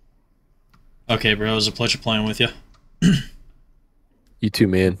 Okay, bro. It was a pleasure playing with you. You too,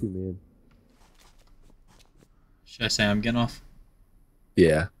 man. Should I say I'm getting off?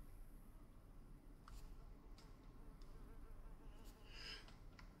 Yeah.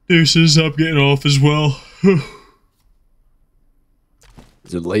 Deuces, I'm getting off as well.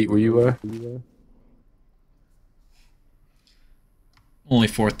 Is it late where you are? Only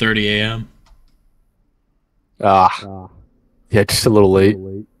 4:30 a.m. Ah. Yeah, just a little late.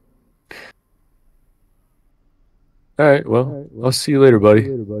 Alright, well, I'll see you later, buddy.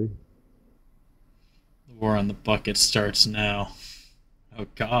 The war on the bucket starts now. Oh,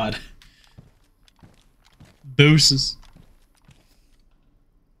 God. Deuces.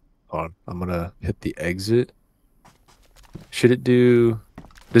 Hold on. I'm gonna hit the exit. Should it do...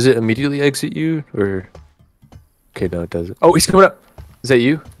 Does it immediately exit you, or... Okay, no, it doesn't. Oh, he's coming up! Is that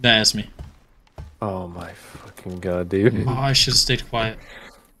you? That's me. Oh my fucking god, dude. Oh, I should have stayed quiet.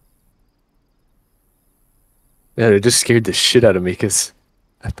 Yeah, it just scared the shit out of me, because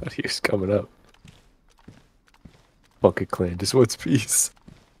I thought he was coming up. Bucket Clan just wants peace.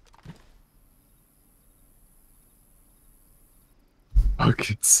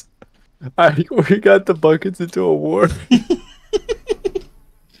 Buckets. We got the buckets into a war.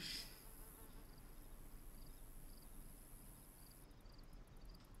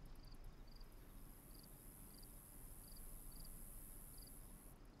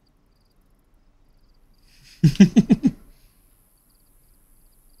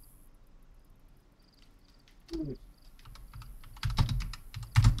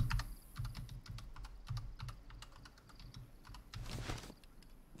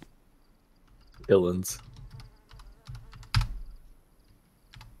 Villains.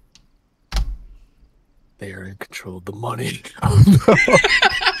 They are in control of the money. Oh no.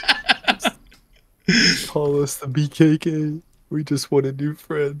 Call us the BKK. We just want new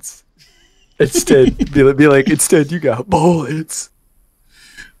friends. Instead, be like, instead you got bullets.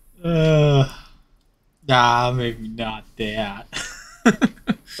 Nah, maybe not that.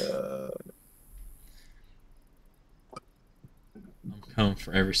 I'm coming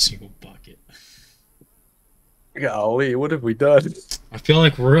for every single bucket. Golly, what have we done? I feel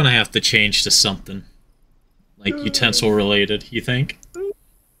like we're gonna have to change to something. Like utensil related, you think?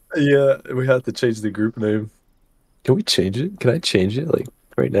 Yeah, we have to change the group name. Can we change it? Can I change it, like,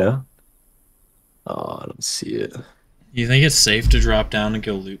 right now? Oh, I don't see it. You think it's safe to drop down and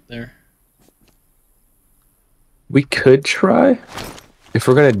go loot there? We could try. If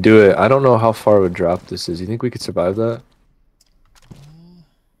we're gonna do it, I don't know how far of a drop this is. You think we could survive that?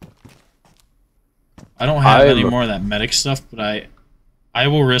 I don't have any more of that medic stuff, but I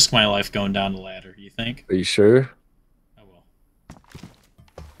will risk my life going down the ladder. You think? Are you sure? I will.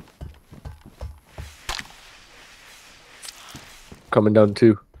 Coming down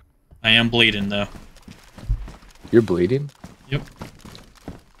too. I am bleeding though. You're bleeding? Yep.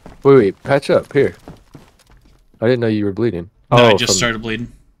 Wait, patch up here. I didn't know you were bleeding. No, Oh, I just from started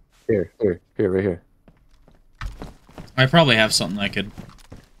bleeding. here, right here. I probably have something I could.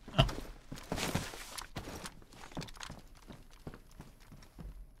 Oh.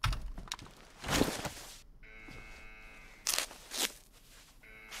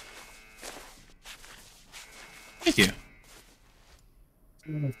 Thank you.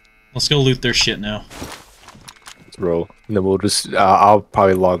 Let's go loot their shit now. Let's roll. And then we'll just, I'll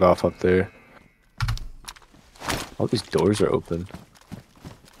probably log off up there. All these doors are open.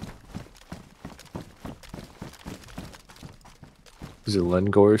 Is it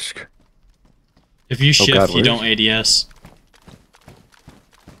Lengorsk? If you shift, God, you where don't is- ADS.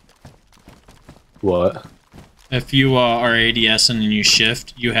 What? If you are ADS and then you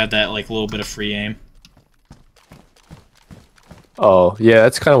shift, you have that like little bit of free aim. Oh, yeah,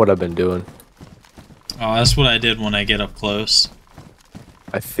 that's kind of what I've been doing. Oh, that's what I did when I get up close.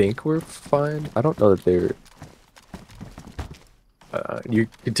 I think we're fine. I don't know that they're... you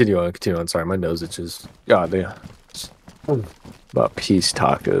continue on. Sorry, my nose itches. God, yeah. About peace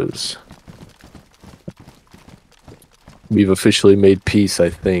tacos. We've officially made peace, I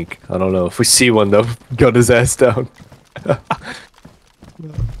think. I don't know. If we see one, though, gun his ass down.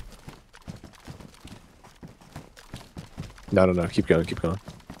 No. Keep going.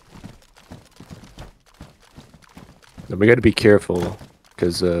 And we gotta be careful,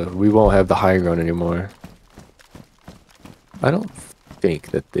 because we won't have the high ground anymore. I don't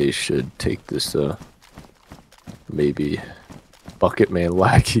think that they should take this, maybe bucket man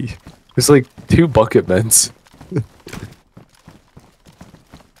lackey. There's like 2 bucket men's.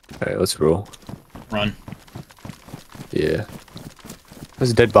 Alright, let's roll. Run. Yeah. There's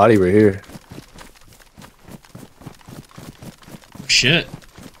a dead body right here. Oh, shit.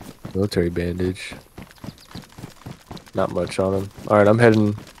 Military bandage. Not much on him. Alright, I'm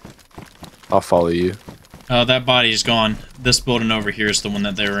heading. I'll follow you. That body's gone. This building over here is the one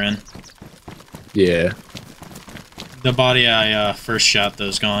that they were in. Yeah. The body I first shot, though,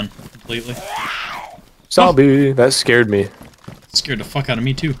 is gone completely. Zombie! That scared me. Scared the fuck out of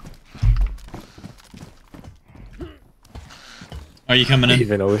me, too. Are you coming in?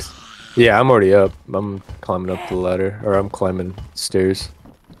 Even always. Yeah, I'm already up. I'm climbing up the ladder. Or I'm climbing stairs.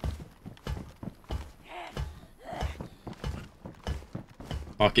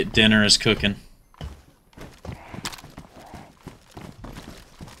 Bucket dinner is cooking.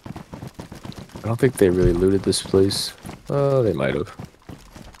 I don't think they really looted this place. Oh, they might have.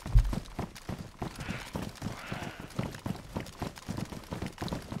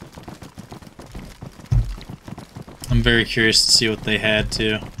 I'm very curious to see what they had,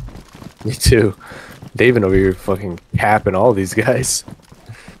 too. Me too. David over here fucking capping all these guys.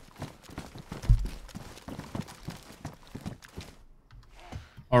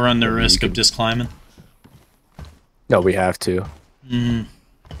 I'll run the Yeah, you risk of can- just climbing. No, we have to. Mm.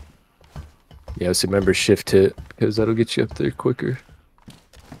 Yeah, so remember shift hit, because that'll get you up there quicker.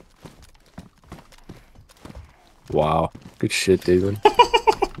 Wow. Good shit, David.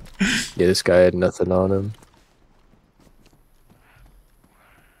 Yeah, this guy had nothing on him.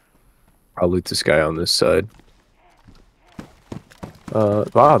 I'll loot this guy on this side.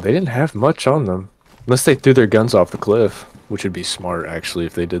 Wow, they didn't have much on them. Unless they threw their guns off the cliff, which would be smart, actually,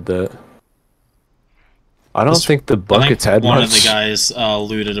 if they did that. I don't think the buckets had one much. of the guys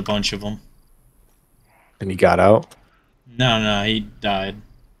looted a bunch of them. And he got out? No, he died.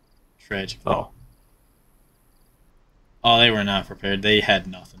 Tragically. Oh. Oh, they were not prepared. They had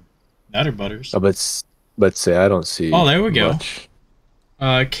nothing. Nutter butters. Oh, but say I don't see Oh, there we go. much.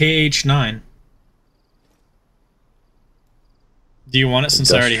 KH9. Do you want it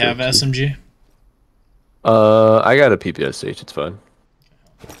since I already have Industrial SMG? I got a PPSH, it's fine.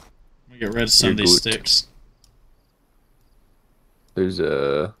 Let me get rid of some of You're these good. sticks. There's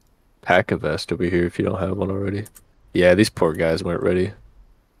a pack of vest over here if you don't have one already. Yeah, these poor guys weren't ready.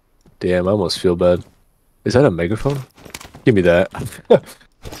 Damn, I almost feel bad. Is that a megaphone? Give me that.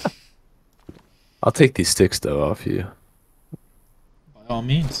 I'll take these sticks though off you. By all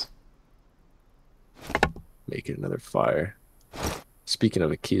means. Make it another fire. Speaking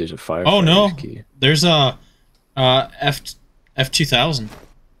of a key, there's a fire. Oh no, key. there's a F2000.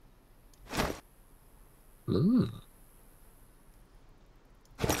 Mm.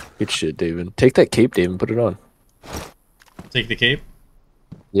 Good shit, David. Take that cape, David, and put it on. Take the cape.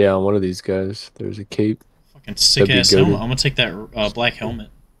 Yeah, on one of these guys, there's a cape. Fuck Fucking sick That'd be ass good. helmet. I'm gonna take that black helmet.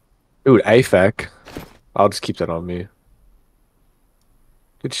 Dude, AFAC. I'll just keep that on me.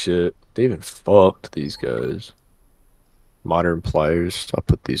 Good shit. They even fucked these guys. Modern pliers. I'll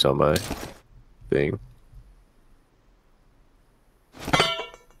put these on my thing.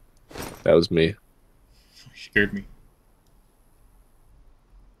 That was me. Scared me.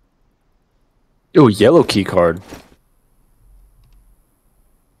 Oh, yellow key card.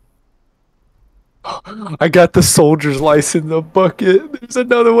 I got the soldier's license, a bucket. There's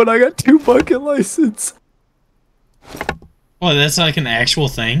another one. I got 2 bucket license. Oh, that's like an actual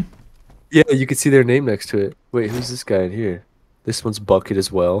thing? Yeah, you can see their name next to it. Wait, who's this guy in here? This one's bucket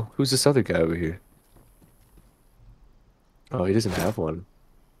as well. Who's this other guy over here? Oh, he doesn't have one.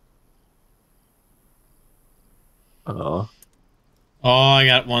 Oh. Oh, I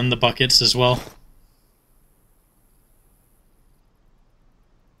got one of the buckets as well.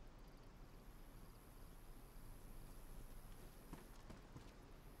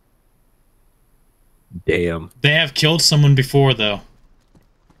 Damn. They have killed someone before, though.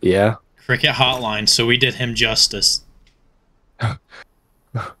 Yeah. Cricket Hotline, so we did him justice.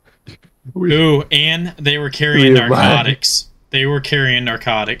 Ooh, and they were carrying narcotics. They were carrying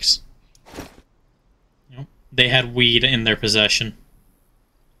narcotics. Yep. They had weed in their possession.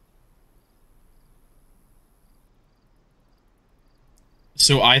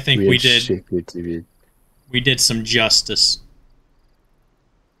 So I think we did some justice.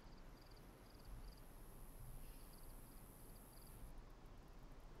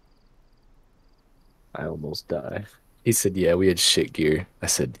 I almost die. He said, yeah, we had shit gear. I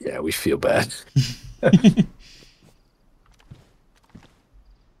said, yeah, we feel bad.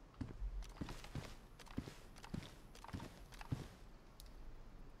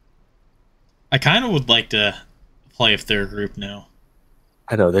 I kind of would like to play if they're a group now.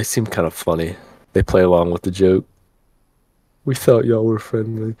 I know, they seem kind of funny. They play along with the joke. We thought y'all were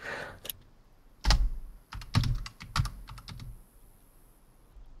friendly.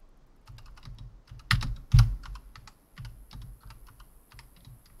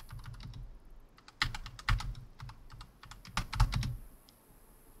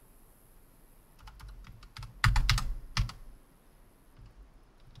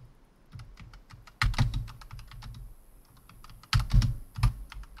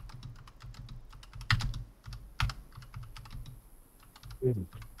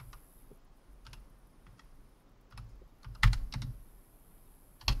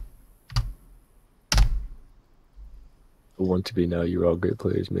 Want to be now. You're all great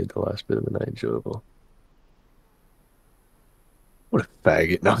players. Made the last bit of the night enjoyable. What a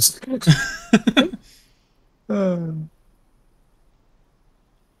faggot! No,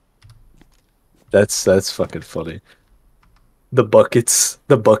 that's fucking funny. The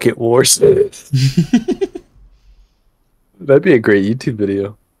bucket wars. That'd be a great YouTube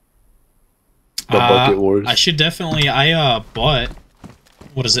video. The bucket wars. I should definitely. I bought,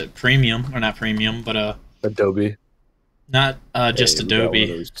 what is it? Premium or not premium, but Adobe. Not just Hey, Adobe. We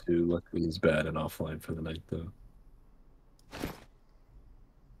got one of those too. Luckily, he's bad and offline for the night though.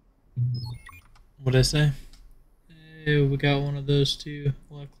 What did I say? Hey, we got one of those too.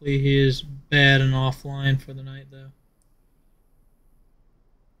 Luckily, he is bad and offline for the night though.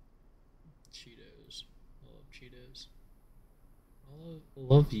 Cheetos. I love Cheetos. I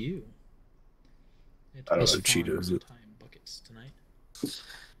love you. I don't know Cheetos. Time buckets tonight.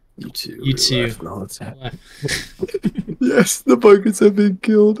 You too. You too. Yes, the buckets have been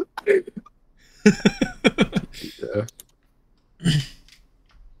killed. Yeah.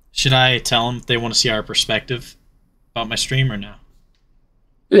 Should I tell them if they want to see our perspective about my stream or no?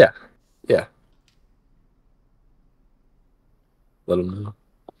 Yeah. Yeah. Let them know.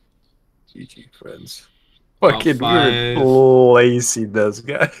 GG, friends. Fucking weird. Lacy, those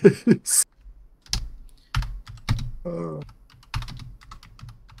guys.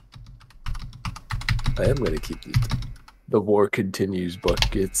 I am going to keep the war continues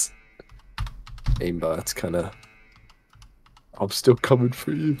buckets. Aimbot's kind of... I'm still coming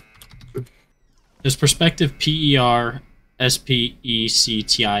for you. Is perspective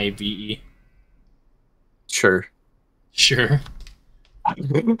PERSPECTIVE? Sure. Sure.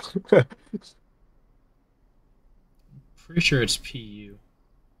 Pretty sure it's PU.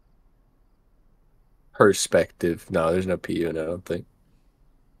 Perspective. No, there's no PU in it, I don't think.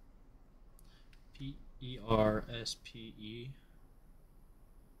 PERSPE.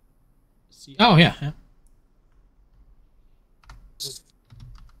 Oh, yeah, yeah.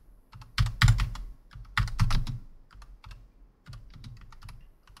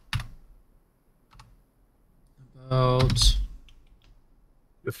 About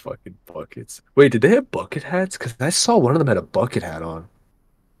The fucking buckets. Wait, did they have bucket hats? Because I saw one of them had a bucket hat on.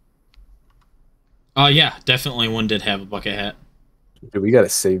 Oh yeah, definitely one did have a bucket hat. Dude, we gotta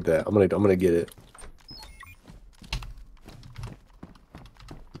save that. I'm gonna get it.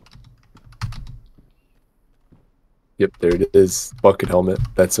 Yep, there it is. Bucket helmet.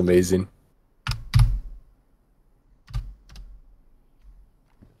 That's amazing.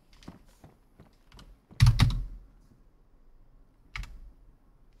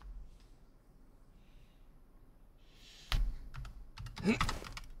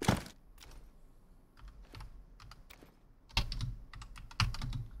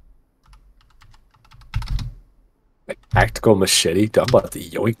 Tactical machete. Dude, I'm about to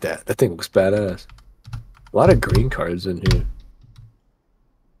yoink that. That thing looks badass. A lot of green cards in here.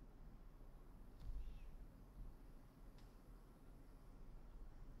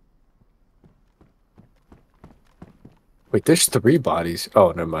 Wait, there's 3 bodies.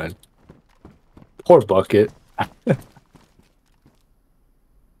 Oh, never mind. Poor bucket.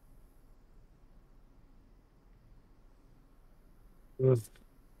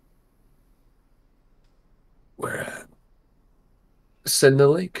 Where at? Send the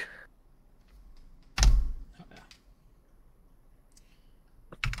link.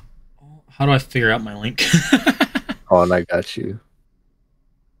 How do I figure out my link? Oh, and I got you.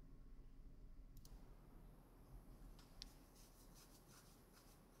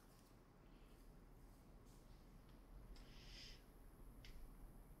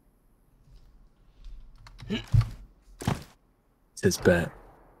 It's his bet.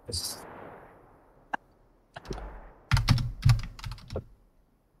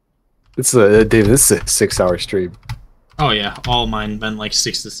 It's a David. This is a 6-hour stream. Oh yeah, all of mine been like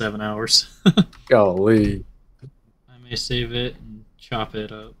 6 to 7 hours. Golly. I may save it and chop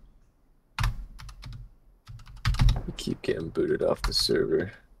it up. We keep getting booted off the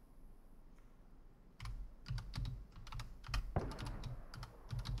server.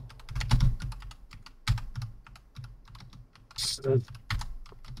 We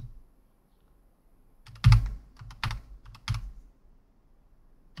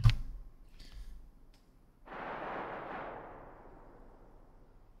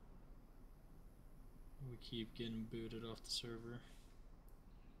keep getting booted off the server.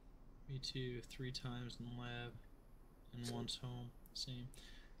 Me too, 3 times in the lab and once home. Same.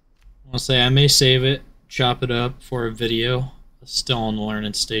 I'll say I may save it, chop it up for a video. Still in the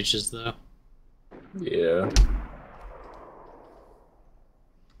learning stages though. Yeah.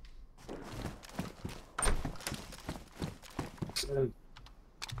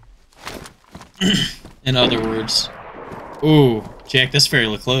 In other words. Ooh, Jack, that's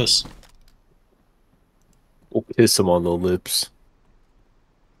fairly close. We'll kiss him on the lips.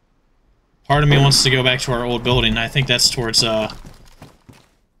 Part of me wants to go back to our old building. I think that's towards, Oh,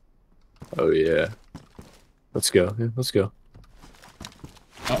 yeah. Let's go. Yeah, let's go.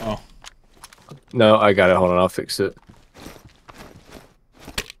 Uh-oh. No, I got it. Hold on. I'll fix it.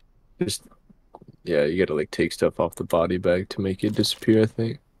 Just... Yeah, you gotta, like, take stuff off the body bag to make it disappear, I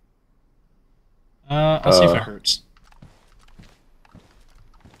think. I'll see if it hurts.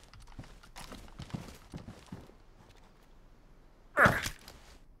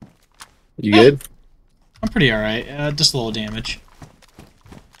 You good? I'm pretty alright. Just a little damage.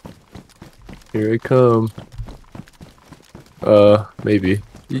 Here I come. Maybe.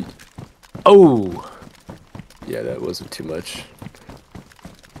 Oh! Yeah, that wasn't too much.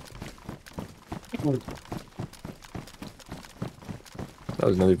 That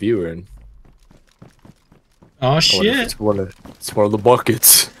was another viewer in. Oh I wonder if shit! it's one of the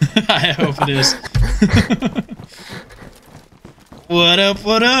buckets. I hope it is. What up,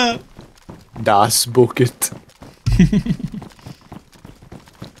 what up? Das bucket.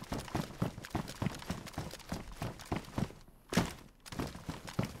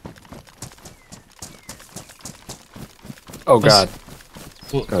 Oh god.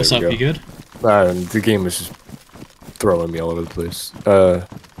 What's up, go. you good? The game was just throwing me all over the place. Where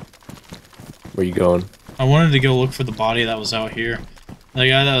you going? I wanted to go look for the body that was out here. The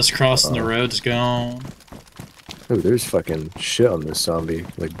guy that was crossing the road's gone. Oh, there's fucking shit on this zombie.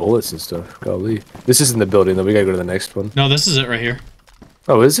 Like bullets and stuff. Golly. This isn't the building though, we gotta go to the next one. No, this is it right here.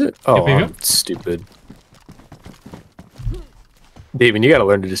 Oh, is it? Oh, Yep, I'm stupid. David, you gotta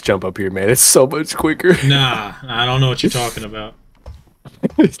learn to just jump up here, man. It's so much quicker. Nah, I don't know what you're talking about.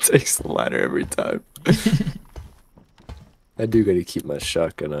 It takes the ladder every time. I do gotta keep my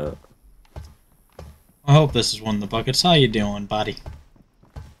shotgun out. I hope this is one of the buckets. How you doing, buddy?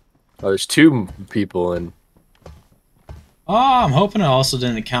 Oh, there's 2 people and Oh, I'm hoping it also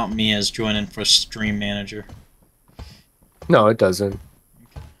didn't count me as joining for stream manager. no, it doesn't.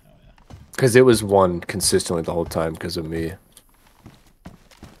 Because it was one consistently the whole time because of me.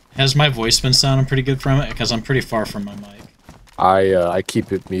 Has my voice been sounding pretty good from it? Because I'm pretty far from my mic. I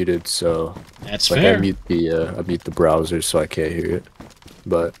keep it muted, so That's like fair. I mute the browser so I can't hear it.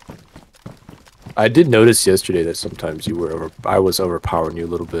 But I did notice yesterday that sometimes I was overpowering you a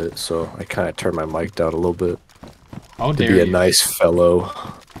little bit, so I kind of turned my mic down a little bit How to dare be a you. nice fellow.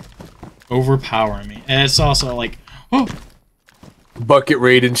 Overpowering me. And it's also like, oh, Bucket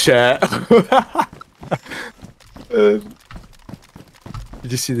raid in chat. Did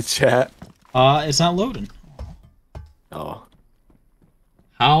you see the chat? it's not loading. Oh,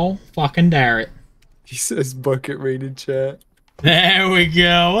 How fucking dare it? he says bucket raid in chat. There we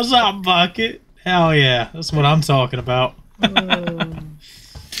go. What's up, Bucket? Hell yeah. That's what I'm talking about.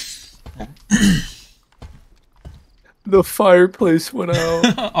 The fireplace went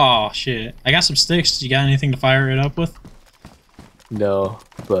out. Oh, shit. I got some sticks. You got anything to fire it up with? No,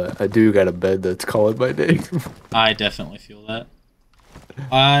 but I do got a bed that's calling my name. I definitely feel that.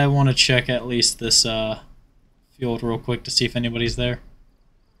 I want to check at least this field real quick to see if anybody's there.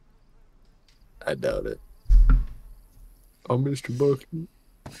 I doubt it. I'm Mr. Bucket.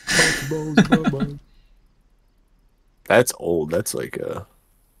 That's old. That's like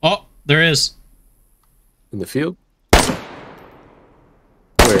Oh, there is. in the field.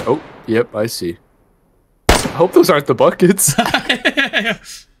 Where? Oh, yep, I see. I hope those aren't the buckets.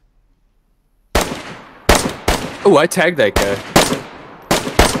 Oh, I tagged that guy.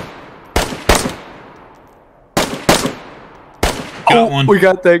 Got one. We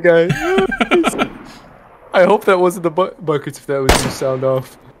got that guy. I hope that wasn't the buckets. If that was your sound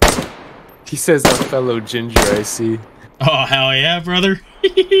off. He says a fellow ginger. I see. Oh, hell yeah, brother.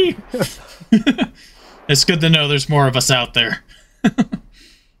 It's good to know there's more of us out there.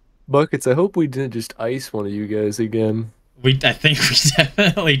 Buckets. I hope we didn't just ice one of you guys again. I think we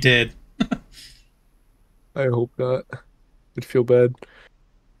definitely did. I hope not. I'd feel bad.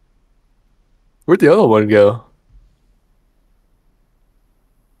 Where'd the other one go?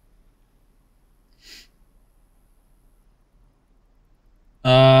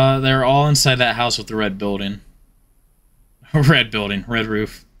 They're all inside that house with the red building. Red building, red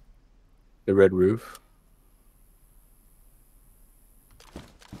roof. The red roof.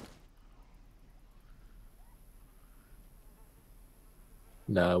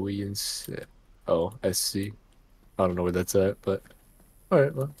 Nah, we in oh, SC. I don't know where that's at, but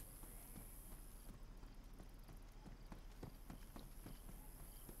alright, well.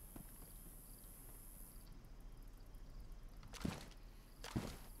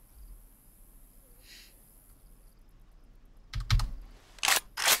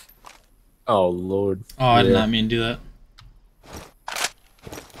 Oh Lord. Oh, I did Yeah. not mean to do that.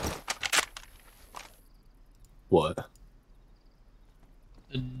 What?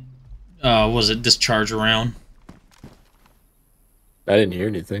 Was it discharge around? I didn't hear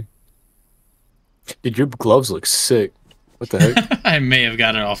anything. Dude, your gloves look sick. What the heck? I may have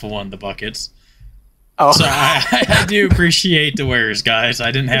got it off of one of the buckets. Oh, So I do appreciate the wares, guys. I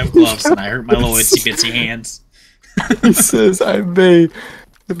didn't have gloves and I hurt my little itsy bitsy hands. he says I may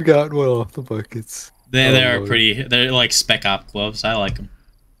have gotten one off the buckets. They Oh, are Lord. pretty. They're like spec op gloves. I like them.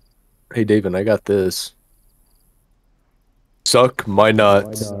 Hey, David, I got this. Suck my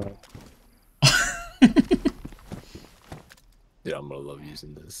nuts. Dude, I'm gonna love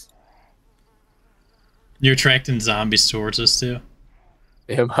using this. You're attracting zombies towards us too.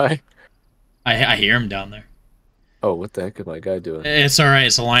 Am I? I hear them down there. Oh, what the heck is my guy doing? It's all right.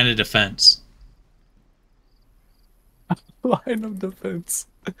 It's a line of defense. Line of defense.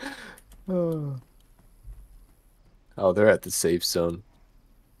 Oh, they're at the safe zone.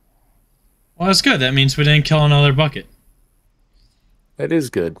 Well, that's good. That means we didn't kill another bucket. That is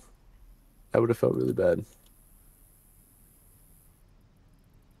good. I would have felt really bad.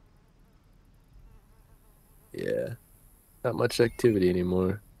 Yeah. Not much activity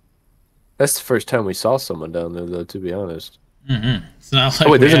anymore. That's the first time we saw someone down there, though, to be honest. Mm-hmm. It's not like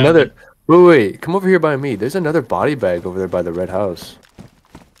Oh, wait, we there's have another... Wait. Come over here by me. There's another body bag over there by the red house.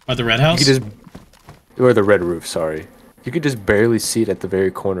 By the red You house. could just... Or the red roof, sorry. You could just barely see it at the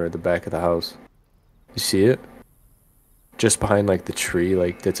very corner at the back of the house. You see it? Just behind, like, the tree,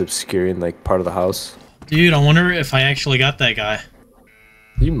 like, that's obscuring, like, part of the house. Dude, I wonder if I actually got that guy.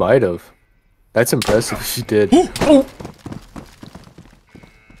 You might have. That's impressive if you did. Oh!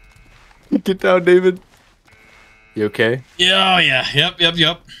 Get down, David. You okay? Yeah, oh yeah.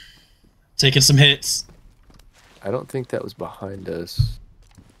 Yep. Taking some hits. I don't think that was behind us.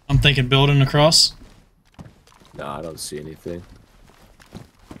 I'm thinking building across. No, I don't see anything.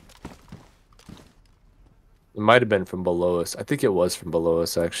 It might have been from below us. I think it was from below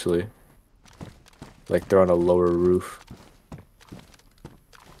us, actually. Like they're on a lower roof.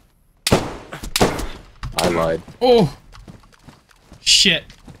 I lied. Oh! Shit.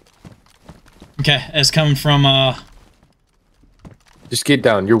 Okay, it's coming from, Just get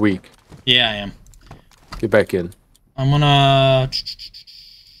down. You're weak. Yeah, I am. Get back in. I'm gonna...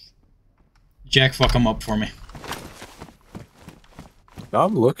 Jack, fuck him up for me. No,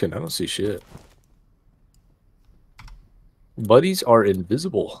 I'm looking. I don't see shit. Buddies are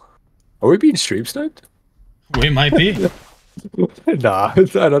invisible. Are we being stream sniped? We might be. Nah, I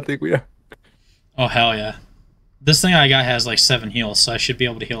don't think we are. Oh, hell yeah. This thing I got has like 7 heals, so I should be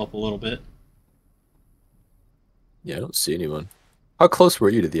able to heal up a little bit. Yeah, I don't see anyone. How close were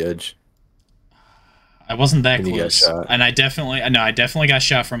you to the edge? I wasn't that When you got close. shot? And I definitely got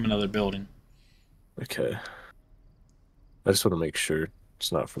shot from another building. Okay. I just want to make sure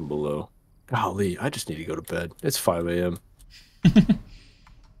it's not from below. Golly, I just need to go to bed. It's 5 a.m.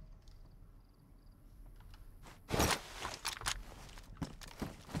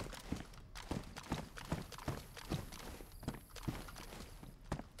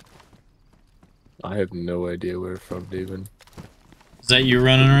 I have no idea where from, David. Is that you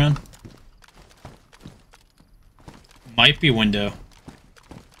running around? Might be window.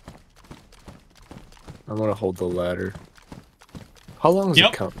 I want to hold the ladder. How long is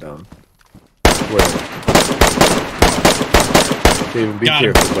Yep. the countdown? Where? David, be Got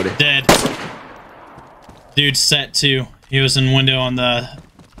him. careful, buddy. Dead. Dude set 2. He was in window on the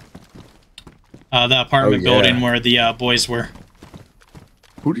apartment Oh, yeah. building where the boys were.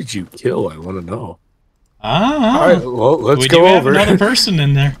 Who did you kill? I want to know. Ah. All right, well, let's we go do have over. another person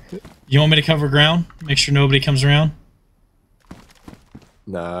in there. You want me to cover ground? Make sure nobody comes around?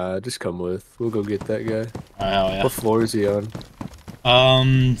 Nah, just come with. We'll go get that guy. Oh, yeah. What floor is he on?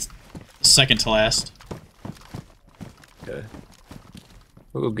 Second to last. Okay.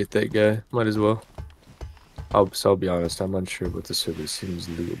 We'll go get that guy. Might as well. I'll be honest, I'm unsure what the server seems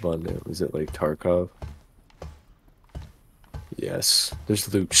loot abundant. Was it like Tarkov? Yes.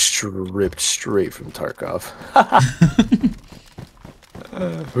 There's loot stripped straight from Tarkov.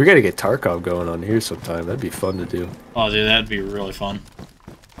 We gotta get Tarkov going on here sometime. That'd be fun to do. Oh, dude, that'd be really fun.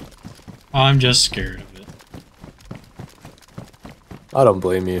 I'm just scared of it. I don't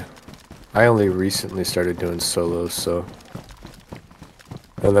blame you. I only recently started doing solos, so...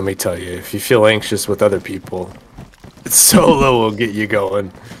 And let me tell you, if you feel anxious with other people, solo will get you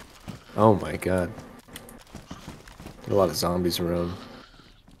going. Oh my god. There are a lot of zombies around.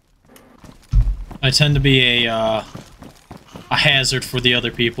 I tend to be a hazard for the other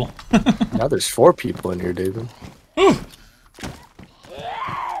people. Now there's 4 people in here, David. Ooh,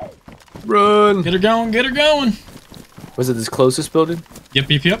 Run! get her going, get her going! Was it this closest building? Yep,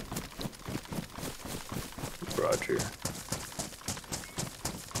 yep, yep. Roger.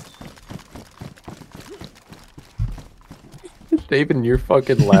 David, your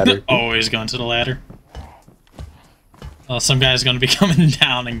fucking ladder. Always going to the ladder. Some guy's gonna be coming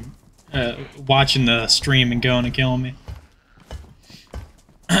down and watching the stream and going and killing me.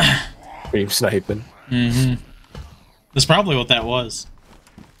 Stream sniping. Mm-hmm. That's probably what that was.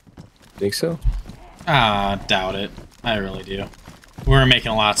 Think so? Ah, doubt it. I really do. We're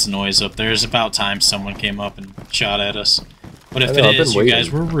making lots of noise up there. It's about time someone came up and shot at us. But if I know, I've it is, been you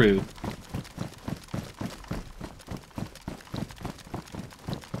guys waiting. were rude.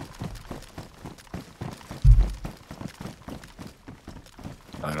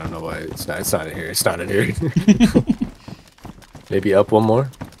 I don't know why it's not in here. It's not in here. Maybe up one more?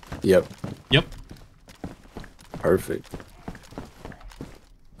 Yep. Yep. Perfect.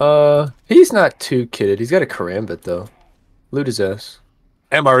 He's not too kitted. He's got a karambit though. Loot his ass.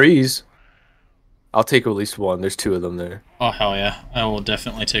 MREs. I'll take at least one. There's 2 of them there. Oh, hell yeah. I will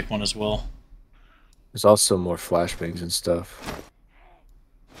definitely take one as well. There's also more flashbangs and stuff.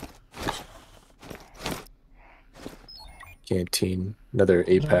 Canteen. Another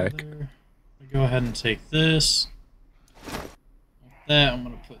 8-pack. Go ahead and take this. That I'm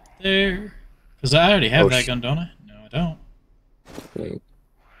gonna put there. Because I already have Oh, that gun, don't I? No, I don't. Dang.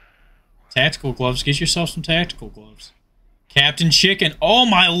 Tactical gloves. Get yourself some tactical gloves. Captain Chicken. Oh,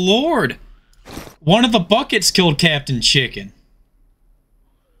 my lord! One of the buckets killed Captain Chicken.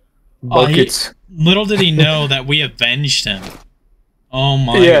 Buckets. Little did he know that we avenged him. Oh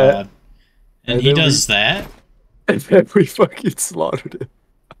my Yeah. god. And And he then does that? And then we fucking slaughtered it.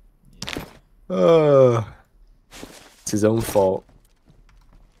 It's his own fault.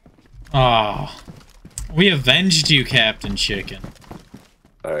 Oh. We avenged you, Captain Chicken.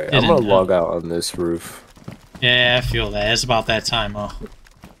 Alright, I'm Didn't gonna know. log out on this roof. Yeah, I feel that. It's about that time, huh?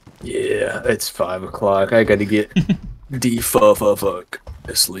 Yeah, it's 5 o'clock. I gotta get fuck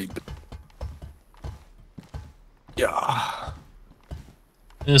asleep. Yeah.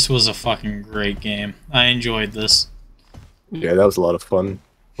 This was a fucking great game. I enjoyed this. Yeah, that was a lot of fun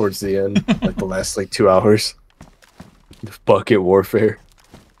towards the end, like the last like 2 hours. The bucket warfare.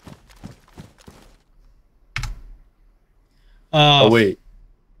 Oh wait.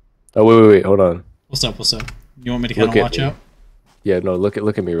 Oh wait. Hold on. What's up? What's up? You want me to kind of Look at watch me. out? Yeah, no. Look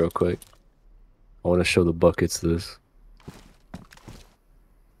at me real quick. I want to show the buckets this.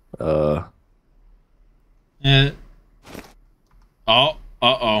 Oh.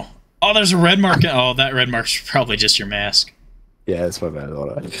 Uh-oh. Oh, there's a red mark. Oh, that red mark's probably just your mask. Yeah, that's my bad.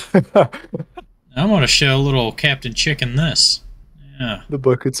 Hold on. I'm gonna show little Captain Chicken this. Yeah. The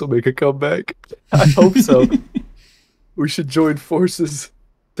buckets will make a comeback. I hope so. We should join forces,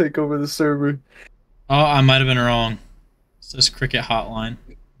 take over the server. Oh, I might have been wrong. It says Cricket Hotline,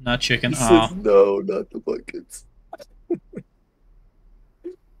 not Chicken. It says, no, not the buckets.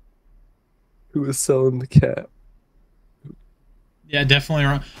 Who is selling the cat? Yeah, definitely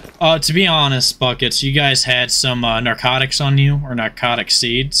wrong. To be honest, Buckets, you guys had some narcotics on you, or narcotic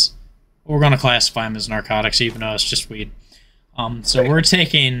seeds. We're gonna classify them as narcotics, even though it's just weed. So we're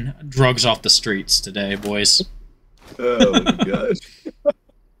taking drugs off the streets today, boys. Oh my gosh.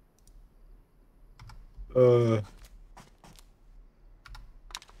 Alright,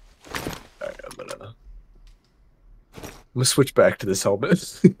 I'm gonna switch back to this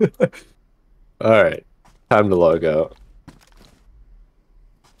helmet. Alright, time to log out.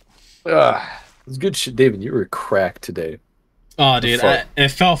 It's good shit, David. You were cracked today. Oh, dude, it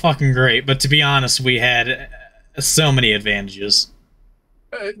felt fucking great. But to be honest, we had so many advantages.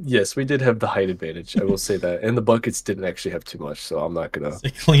 Yes, we did have the height advantage. I will say that, and the buckets didn't actually have too much, so I'm not gonna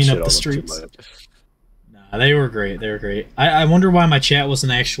clean up the streets. Nah, they were great. They were great. I wonder why my chat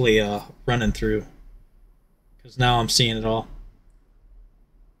wasn't actually running through. Because now I'm seeing it all.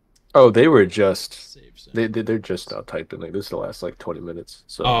 Oh, they were just they're just now typing. Like this is the last like 20 minutes.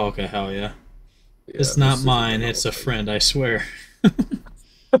 So. Oh, okay, hell yeah. It's not mine. It's a friend. I swear.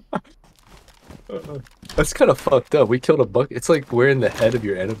 That's kind of fucked up. We killed a bucket. It's like we're in the head of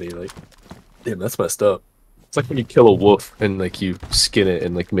your enemy. Like, damn, that's messed up. It's like when you kill a wolf and like you skin it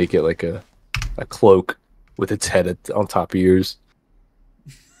and like make it like a cloak with its head on top of yours.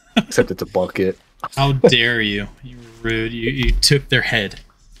 Except it's a bucket. How dare you? You were rude. You took their head.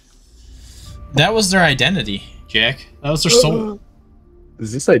 That was their identity, Jack. That was their soul.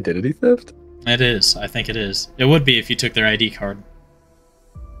 Is this identity theft? It is. I think it is. It would be if you took their ID card.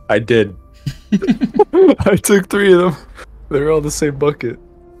 I did. I took 3 of them. They're all the same bucket.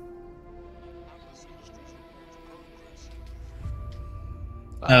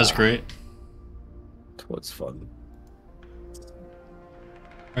 That was great. What's fun?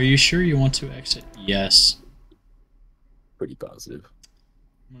 Are you sure you want to exit? Yes. Pretty positive.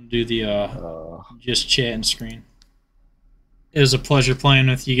 I'm gonna do the just chatting screen. It was a pleasure playing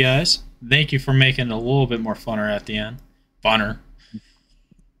with you guys. Thank you for making it a little bit more funner at the end. Funner.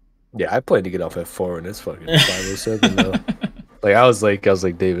 Yeah, I planned to get off at 4 and it's fucking 5:07 though. Like I was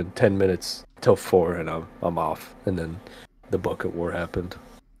like David, 10 minutes till 4 and I'm off. And then the bucket war happened.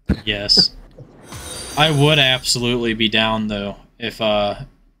 Yes. I would absolutely be down though if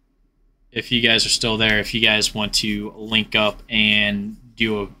you guys are still there, if you guys want to link up and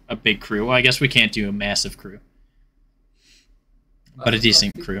do a big crew. Well, I guess we can't do a massive crew. But a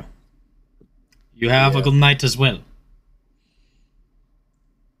decent crew. You have a good night as well.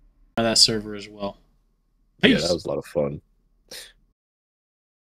 That server as well. Peace. Yeah, that was a lot of fun.